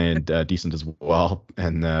 are playing decent as well.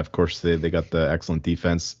 And, of course, they got the excellent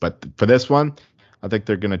defense. But for this one, I think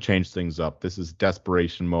they're going to change things up. This is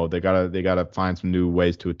desperation mode. They gotta find some new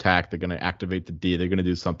ways to attack. They're going to activate the D. They're going to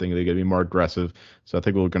do something. They're going to be more aggressive. So I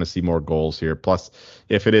think we're going to see more goals here. Plus,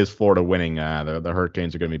 if it is Florida winning, the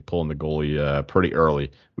Hurricanes are going to be pulling the goalie pretty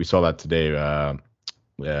early. We saw that today.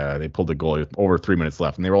 They pulled the goalie with over 3 minutes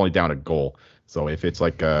left, and they were only down a goal. So if it's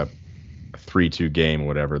like a 3-2 game or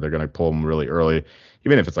whatever, they're going to pull them really early.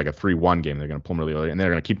 Even if it's like a 3-1 game, they're going to pull them really early, and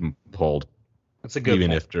they're going to keep them pulled. That's a good even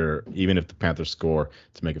point. Even if the Panthers score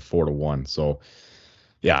to make it 4-1. So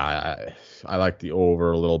yeah, I like the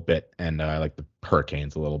over a little bit, and I like the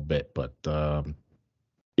Hurricanes a little bit, but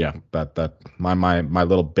yeah, that my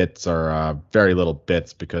little bits are very little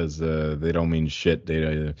bits because they don't mean shit.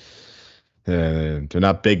 They're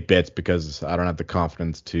not big bits because I don't have the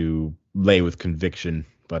confidence to lay with conviction.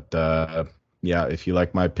 But yeah, if you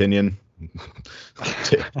like my opinion,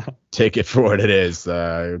 take it for what it is.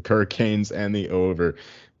 Hurricanes and the over,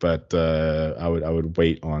 but I would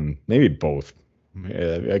wait on maybe both.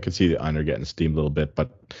 I could see the under getting steamed a little bit,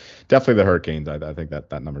 but definitely the Hurricanes. I think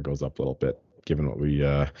that number goes up a little bit given what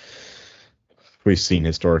we've seen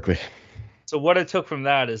historically. So what I took from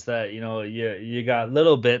that is that, you know, you got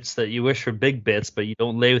little bits that you wish for big bits, but you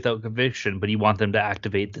don't lay without conviction, but you want them to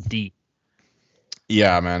activate the D.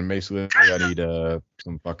 Yeah, man. Basically, I need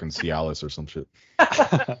some fucking Cialis or some shit.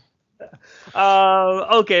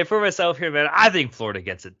 Okay, for myself here, man, I think Florida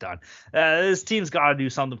gets it done. This team's got to do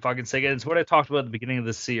something fucking sick. And it's what I talked about at the beginning of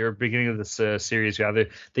this series, rather.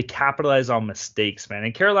 They capitalize on mistakes, man.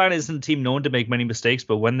 And Carolina isn't a team known to make many mistakes,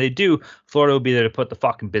 but when they do, Florida will be there to put the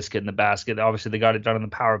fucking biscuit in the basket. Obviously, they got it done on the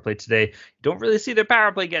power play today. You don't really see their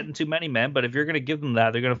power play getting too many, man, but if you're going to give them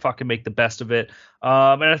that, they're going to fucking make the best of it.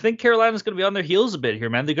 And I think Carolina's going to be on their heels a bit here,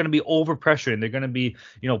 man. They're going to be over pressuring. They're going to be,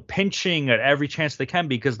 you know, pinching at every chance they can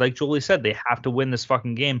because, like Jolie said, they have to win this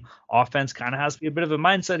fucking game. Offense kind of has to be a bit of a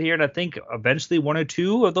mindset here, and I think eventually one or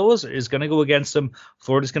two of those is going to go against them.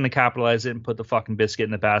 Florida's going to capitalize it and put the fucking biscuit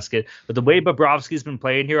in the basket. But the way Bobrovsky's been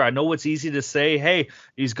playing here, I know it's easy to say, hey,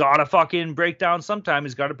 he's got to fucking break down sometime.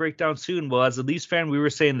 He's got to break down soon. Well, as a Leafs fan, we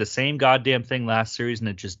were saying the same goddamn thing last series, and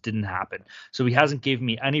it just didn't happen. So he hasn't given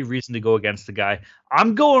me any reason to go against the guy.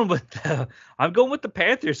 I'm going with the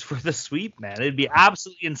Panthers for the sweep, man. It'd be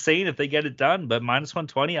absolutely insane if they get it done, but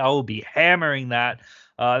 -120, I will be hammering that.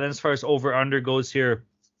 Then as far as over-under goes here,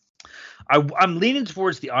 I'm leaning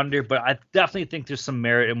towards the under, but I definitely think there's some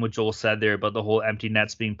merit in what Joel said there about the whole empty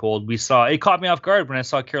nets being pulled. It caught me off guard when I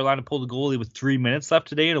saw Carolina pull the goalie with 3 minutes left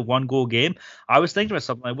today in a 1-goal game. I was thinking to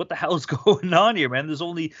myself, like, what the hell is going on here, man?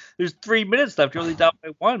 There's 3 minutes left. You're only down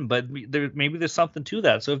by 1, but maybe there's something to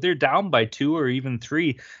that. So if they're down by 2 or even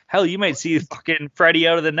 3, hell, you might see fucking Freddie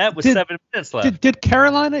out of the net with 7 minutes left. Did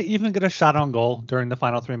Carolina even get a shot on goal during the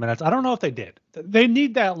final 3 minutes? I don't know if they did. They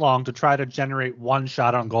need that long to try to generate one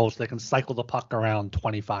shot on goal so they can cycle the puck around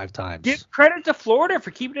 25 times. Give credit to Florida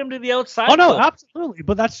for keeping him to the outside. Oh, no, absolutely.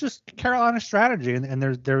 But that's just Carolina's strategy, and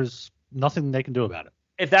there's nothing they can do about it.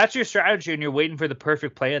 if that's your strategy and you're waiting for the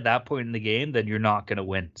perfect play at that point in the game, then you're not going to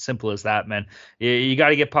win. Simple as that, man. You got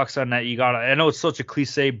to get pucks on net. I know it's such a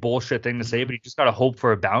cliche bullshit thing to say, but you just got to hope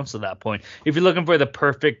for a bounce at that point. If you're looking for the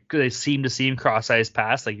perfect seam to seam cross ice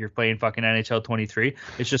pass, like you're playing fucking NHL 23,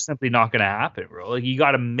 it's just simply not going to happen, bro. Like you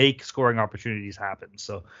got to make scoring opportunities happen.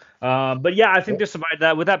 So, but yeah, I think just about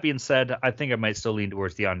that. With that being said, I think I might still lean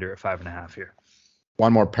towards the under at 5.5 here.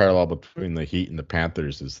 One more parallel between the Heat and the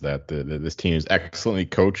Panthers is that this team is excellently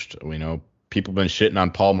coached. We know people have been shitting on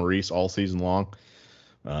Paul Maurice all season long,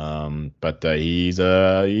 but he's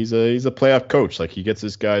a playoff coach. Like he gets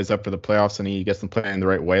his guys up for the playoffs and he gets them playing the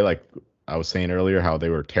right way. Like I was saying earlier, how they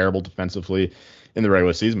were terrible defensively in the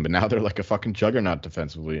regular season, but now they're like a fucking juggernaut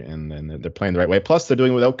defensively, and they're playing the right way. Plus, they're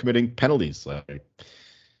doing it without committing penalties. Like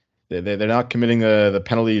they're not committing the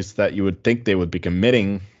penalties that you would think they would be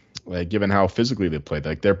committing. Given how physically they played,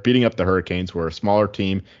 like they're beating up the Hurricanes, who are a smaller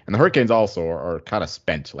team, and the Hurricanes also are kind of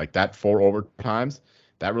spent. Like that 4 overtimes,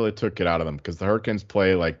 that really took it out of them because the Hurricanes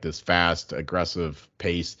play like this fast, aggressive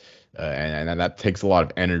pace, and that takes a lot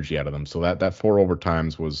of energy out of them. So that 4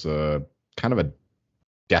 overtimes was kind of a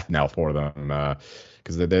death knell for them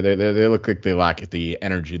because they look like they lack the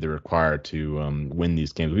energy they require to win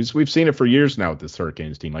these games. We've seen it for years now with this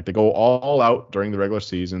Hurricanes team. Like they go all out during the regular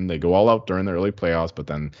season, they go all out during the early playoffs, but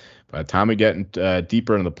then by the time we get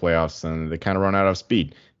deeper into the playoffs, then they kind of run out of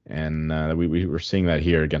speed. And we were seeing that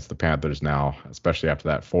here against the Panthers now, especially after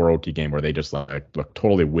that 4 OT game where they just look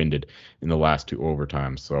totally winded in the last 2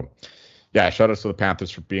 overtimes. So yeah, shout out to the Panthers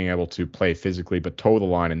for being able to play physically but toe the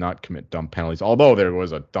line and not commit dumb penalties. Although there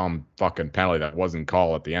was a dumb fucking penalty that wasn't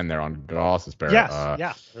called at the end there on Goss's pair.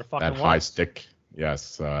 Yes, there fucking that was. high stick.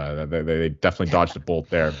 Yes, they definitely dodged a bullet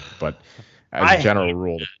there. But as a general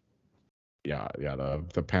rule,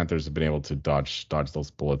 the Panthers have been able to dodge those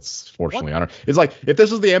bullets. Fortunately, it's like if this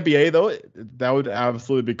was the NBA though, that would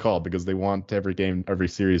absolutely be called because they want every game, every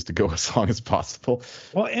series to go as long as possible.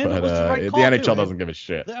 Well, and but it was the right call, the NHL too. doesn't give a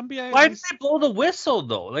shit. The NBA. Why did they blow the whistle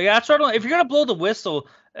though? Like that's what if you're gonna blow the whistle,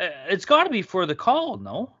 it's got to be for the call,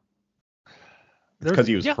 no? It's because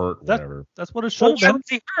he was hurt, whatever. That's what it should have been.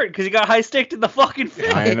 He hurt because he got high sticked in the fucking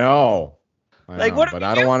face. I know. But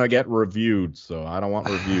I don't want to get reviewed, so I don't want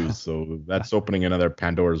reviews. So that's opening another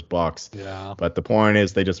Pandora's box. Yeah. But the point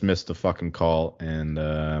is, they just missed the fucking call, and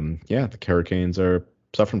the Hurricanes are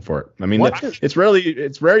suffering for it. I mean, it's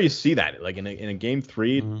rare you see that. Like in a game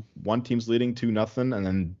 3, one team's leading 2-0, and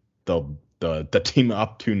then the team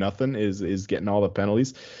up 2-0 is getting all the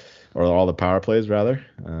penalties. Or all the power plays, rather.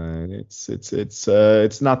 It's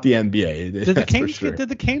not the NBA. Did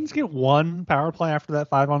the Canes get 1 power play after that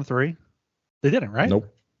 5-on-3? They didn't, right? Nope.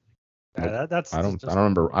 Yeah, that's. I don't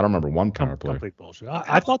remember 1 power play. Complete bullshit.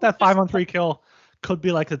 I thought that 5-on-3 kill could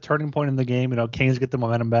be like the turning point in the game. Canes get the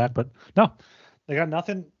momentum back, but no, they got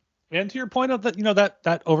nothing. And to your point of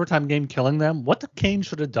that overtime game killing them, what the Canes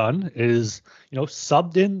should have done is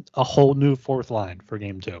subbed in a whole new 4th line for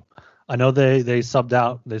game 2. I know they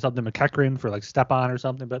subbed in McEachran for like Stepan or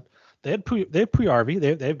something, but they have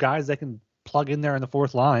Puyarvi. They have guys that can plug in there in the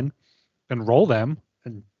 4th line and roll them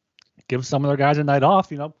and give some of their guys a night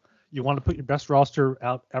off. You want to put your best roster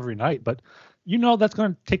out every night, but that's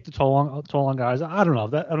going to take the toll on guys. I don't know.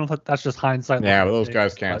 I don't know if that's just hindsight. Yeah, but those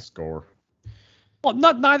guys can't score. Well,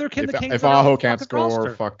 neither can the Kings. If Aho can't score,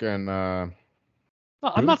 roster. fucking. No,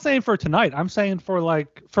 I'm not saying for tonight. I'm saying for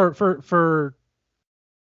like for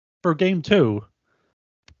game 2,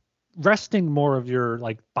 resting more of your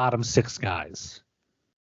like bottom 6 guys.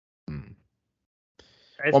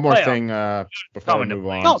 One more thing before we move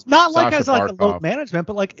on. No, not like Sasha as like Barkov. a load management,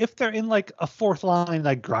 but like if they're in like a 4th line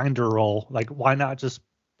like grinder role, like why not just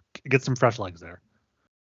get some fresh legs there?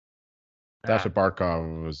 Sasha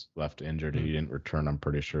Barkov was left injured. He didn't return, I'm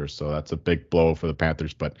pretty sure. So that's a big blow for the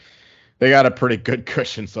Panthers. But they got a pretty good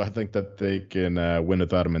cushion, so I think that they can win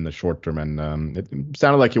without him in the short term. And it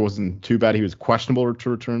sounded like it wasn't too bad. He was questionable to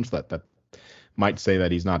return, so that might say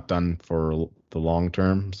that he's not done for the long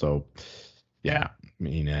term. So, yeah. I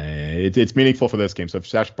mean, it's meaningful for this game. So if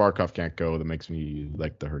Sasha Barkov can't go, that makes me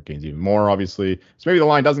like the Hurricanes even more, obviously. So maybe the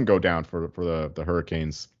line doesn't go down for the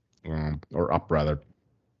Hurricanes, or up rather,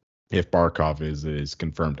 if Barkov is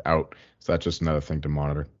confirmed out. So that's just another thing to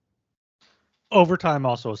monitor. Overtime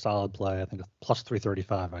also a solid play. I think plus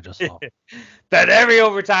 335. I just saw. That every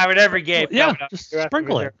overtime in every game. Well, yeah, just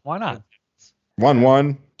sprinkle it. Why not?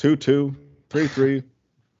 1-1, 2-2, 3-3,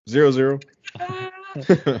 0-0.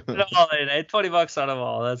 $20 on them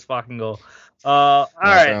all. That's fucking goal. All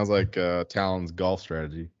right. Sounds like Talon's golf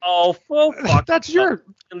strategy. Oh, fuck. That's your.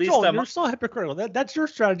 At least Joel, I'm you're so hypocritical. That's your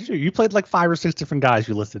strategy too. You played like 5 or 6 different guys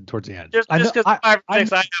you listed towards the end. just because 5 or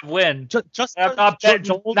 6 I have win. Just I'm not betting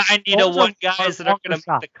Joel, 90-1 guys that are going to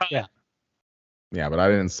make the cut. Yeah. Yeah, but I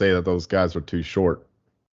didn't say that those guys were too short.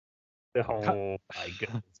 Oh my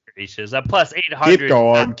goodness gracious! Plus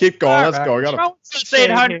 800. Keep going. Let's Right. go. We gotta. Plus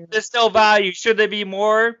 800 is still value. Should there be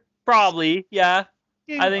more? Probably. Yeah.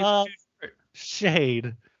 I think.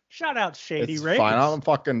 Shade. Shout out Shady It's Rays. fine. I'm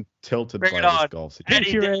fucking tilted Bring by it this on. golf season.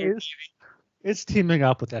 Shady Rays. It's teaming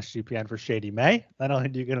up with SGPN for Shady May. Not only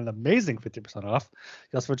do you get an amazing 50% off,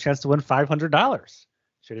 you also have a chance to win $500.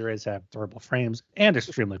 Shady Rays have durable frames and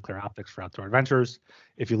extremely clear optics for outdoor adventures.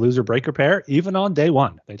 If you lose or break your pair, even on day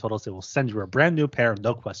one, they told us they will send you a brand new pair,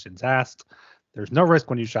 no questions asked. There's no risk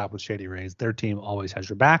when you shop with Shady Rays. Their team always has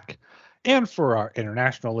your back. And for our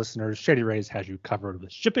international listeners, Shady Rays has you covered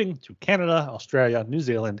with shipping to Canada, Australia, New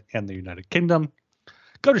Zealand, and the United Kingdom.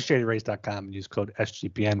 Go to shadyrays.com and use code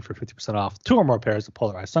SGPN for 50% off 2 or more pairs of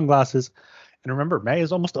polarized sunglasses. And remember, May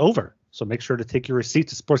is almost over, so make sure to take your receipt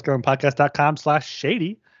to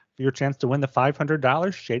sportsgamblingpodcast.com/shady for your chance to win the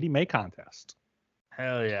 $500 Shady May contest.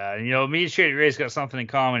 Hell yeah. Me and Shady Rays got something in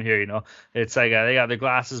common here, It's like they got their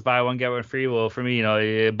glasses, buy one, get one free. Well, for me,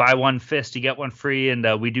 you buy one fist, you get one free,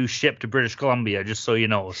 and we do ship to British Columbia, just so you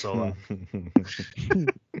know. So, all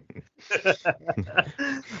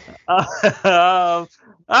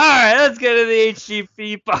right, let's get to the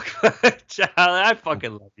HGP puck. I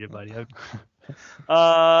fucking love you, buddy.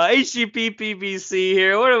 HGP PBC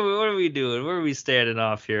here. What are we doing? Where are we standing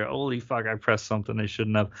off here? Holy fuck! I pressed something I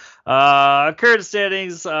shouldn't have. Current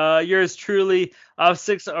standings. Yours truly of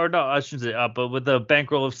 6 or no, I shouldn't say up, but with a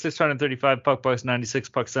bankroll of 635 puck bucks, 96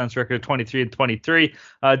 puck cents, record 23-23.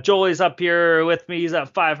 Joel's up here with me. He's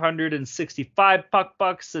at 565 puck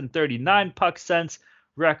bucks and 39 puck cents.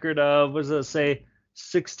 Record of 16-30.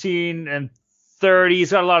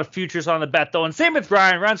 He's got a lot of futures on the bet, though. And same with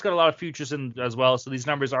Ryan. Ryan's got a lot of futures in as well, so these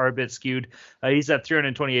numbers are a bit skewed. He's at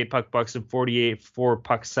 328 puck bucks and 4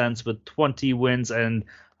 puck cents with 20 wins and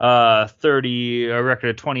 30, a record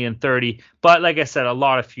of 20-30. But like I said, a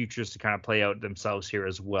lot of futures to kind of play out themselves here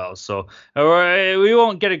as well. So we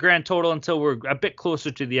won't get a grand total until we're a bit closer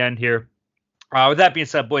to the end here. With that being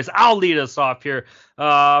said, boys, I'll lead us off here.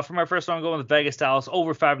 For my first one, I'm going with Vegas Dallas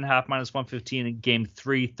over 5.5 minus 115 in game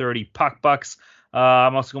 3, 30 puck bucks.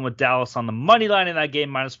 I'm also going with Dallas on the money line in that game,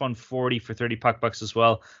 minus 140 for 30 puck bucks as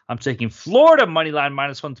well. I'm taking Florida money line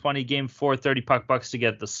minus 120 game 4, 30 puck bucks to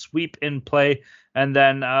get the sweep in play. And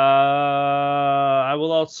then I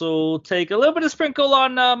will also take a little bit of sprinkle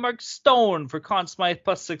on Mark Stone for Conn Smythe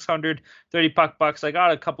plus 600, 30 puck bucks. I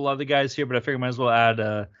got a couple other guys here, but I figured I might as well add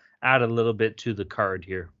a little bit to the card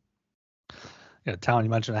here. Yeah, Talon, you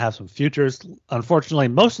mentioned I have some futures. Unfortunately,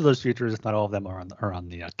 most of those futures, if not all of them, are on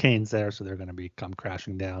the Canes there, so they're going to come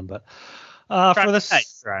crashing down. But for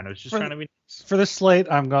this, Ryan, I was just trying to be nice. For this slate,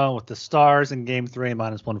 I'm going with the Stars in Game 3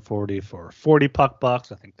 minus 140 for 40 puck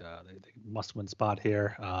bucks. I think they must win spot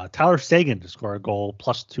here. Tyler Seguin to score a goal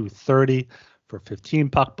plus 230 for 15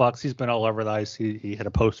 puck bucks. He's been all over the ice. He hit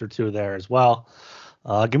a post or two there as well.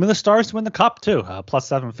 Give me the Stars to win the cup too. Plus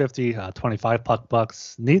 750, 25 puck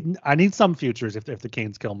bucks. I need some futures if the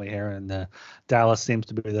Canes kill me here, and Dallas seems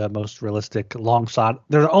to be the most realistic long shot.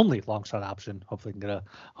 They're the only long shot option. Hopefully, can get a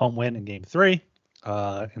home win in Game 3.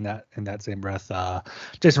 In that same breath,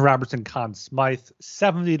 Jason Robertson, Conn Smythe,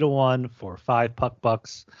 70-1 for 5 puck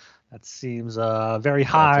bucks. That seems very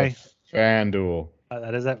high. FanDuel.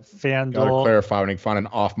 That is at FanDuel. Gotta clarify when you find an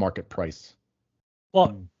off-market price.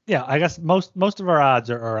 Well. Yeah, I guess most of our odds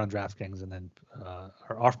are on DraftKings, and then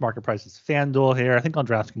our off-market price is FanDuel here. I think on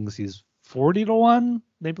DraftKings he's 40-1,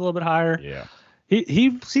 maybe a little bit higher. Yeah.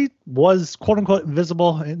 He was quote unquote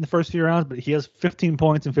invisible in the first few rounds, but he has 15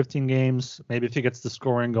 points in 15 games. Maybe if he gets the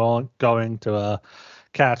scoring going to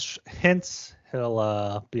catch hints,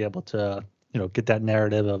 he'll be able to get that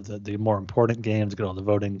narrative of the more important games, get all the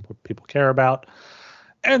voting people care about.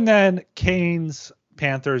 And then Canes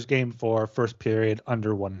Panthers game 4, first period,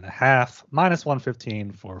 under 1.5, minus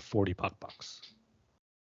 115 for 40 puck bucks.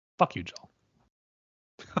 Fuck you, Joel.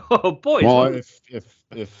 Oh boy. Well,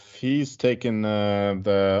 if he's taking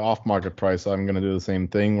the off market price, I'm gonna do the same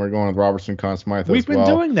thing. We're going with Robertson, Conn Smythe. We've been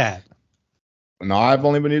doing that. No, I've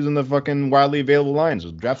only been using the fucking widely available lines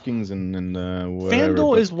with DraftKings and whatever.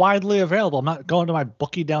 FanDuel is widely available. I'm not going to my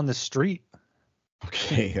bookie down the street.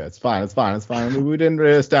 Okay, that's fine. It's fine. We didn't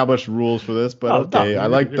really establish rules for this, but okay. I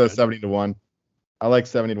like the 70-1. I like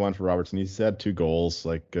 70-1 for Robertson. He's had 2 goals,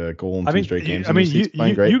 like goal in 2 straight games. He's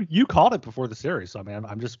playing great. You called it before the series, so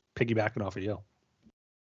I'm just piggybacking off of you.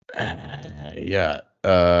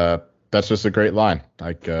 That's just a great line.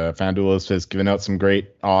 Like FanDuel has given out some great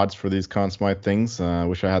odds for these Conn Smythe things. I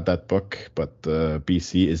wish I had that book, but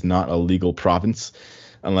BC is not a legal province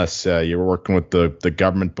unless you're working with the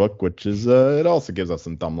government book, which is it also gives us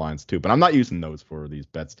some dumb lines too. But I'm not using those for these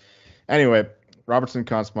bets. Anyway, Robertson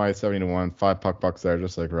Conn Smythe 70-1, 5 puck bucks there,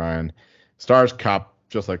 just like Ryan. Stars Cup,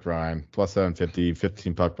 just like Ryan, plus 750,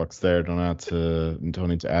 15 puck bucks there. Don't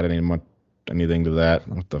need to add anything to that.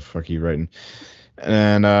 What the fuck are you writing?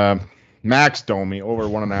 And Max Domi over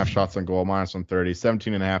 1.5 shots on goal, minus 130,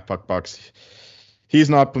 17.5 puck bucks. He's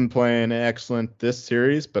not been playing excellent this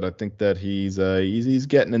series, but I think that he's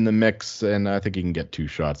getting in the mix, and I think he can get 2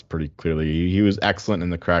 shots pretty clearly. He was excellent in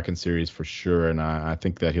the Kraken series for sure, and I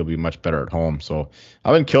think that he'll be much better at home. So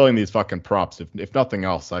I've been killing these fucking props. If nothing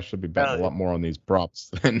else, I should be betting a lot more on these props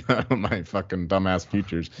than my fucking dumbass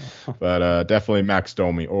futures. But definitely Max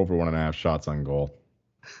Domi over 1.5 shots on goal.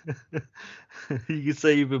 You can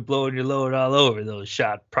say you've been blowing your load all over those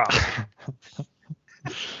shot props.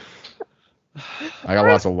 I got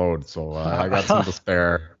lots of load, so I got some to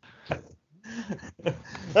spare. All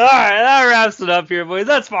right, that wraps it up here, boys.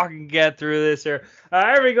 Let's fucking get through this here.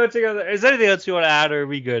 Everybody go together. Is there anything else you want to add, or are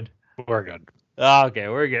we good? We're good. Okay,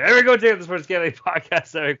 we're good. Everybody go check out the Sports Gambling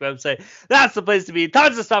Podcast Network website. That's the place to be.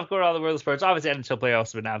 Tons of stuff going on in the world of sports. Obviously, NHL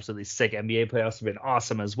playoffs have been absolutely sick. NBA playoffs have been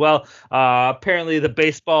awesome as well. Apparently, the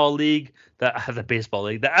baseball league, the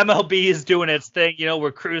MLB is doing its thing. You know,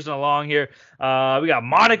 we're cruising along here. We got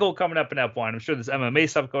Monaco coming up in F1. I'm sure there's MMA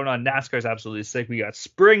stuff going on. NASCAR is absolutely sick. We got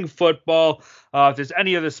spring football. If there's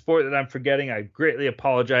any other sport that I'm forgetting, I greatly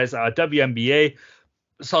apologize. WNBA.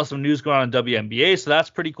 Saw some news going on in WNBA, so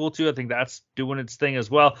that's pretty cool too. I think that's doing its thing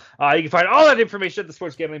as well. You can find all that information at the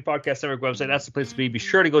Sports Gambling Podcast Network website. That's the place to be. Be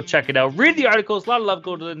sure to go check it out. Read the articles. A lot of love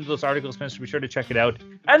going into those articles, man, so be sure to check it out.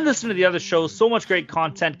 And listen to the other shows. So much great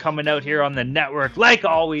content coming out here on the network. Like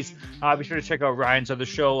always, be sure to check out Ryan's other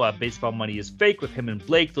show, Baseball Money is Fake, with him and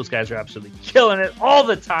Blake. Those guys are absolutely killing it all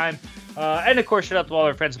the time. And of course, shout out to all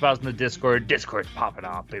our friends and pals in the Discord. Discord's popping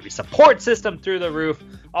off, baby. Support system through the roof.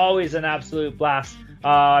 Always an absolute blast.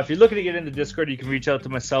 If you're looking to get into Discord, you can reach out to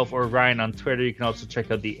myself or Ryan on Twitter. You can also check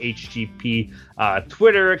out the HGP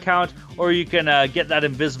Twitter account, or you can get that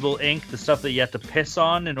invisible ink, the stuff that you have to piss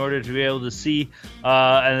on in order to be able to see,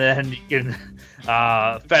 and then you can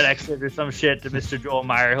FedEx it or some shit to Mr. Joel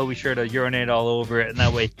Meyer. He'll be sure to urinate all over it, and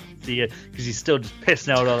that way you can see it, because he's still just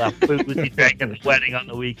pissing out all that food he drank at the wedding on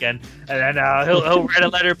the weekend. And then he'll write a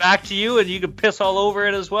letter back to you, and you can piss all over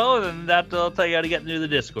it as well, and then that'll tell you how to get into the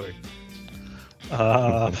Discord.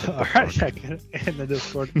 All right, check it in the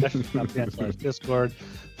Discord. Discord.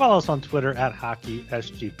 Follow us on Twitter at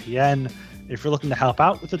HockeySGPN. If you're looking to help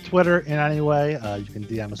out with the Twitter in any way, you can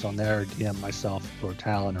DM us on there, or DM myself or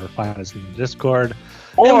Talon, or find us in the Discord.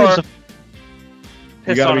 Or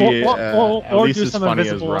you gotta be at or least do as some funny as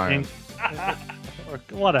invisible Ryan. or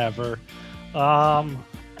whatever.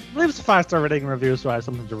 Leave us a 5-star rating and review so I have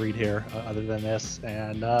something to read here other than this.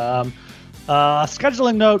 And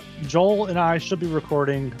scheduling note, Joel and I should be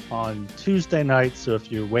recording on Tuesday night, so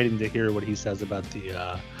if you're waiting to hear what he says about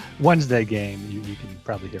the Wednesday game, you can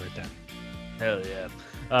probably hear it then. Hell yeah.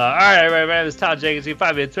 All right, my name is Tom Jenkins. You can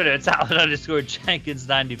find me on Twitter at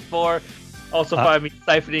Talon_Jenkins94. Also find me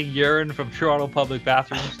siphoning urine from Toronto public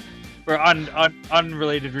bathrooms for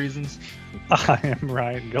unrelated reasons. I am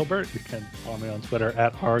Ryan Gilbert. You can follow me on Twitter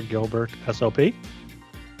at rgilbertsop.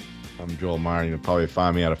 I'm Joel Meyer. You can probably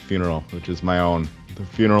find me at a funeral, which is my own. The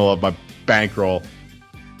funeral of my bankroll.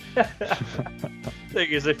 I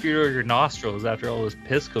think it's a funeral of your nostrils after all this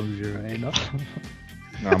piss comes your way. No,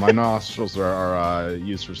 my nostrils are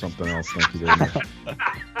used for something else. Thank you very much.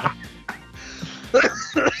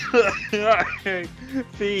 All right.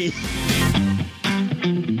 Peace.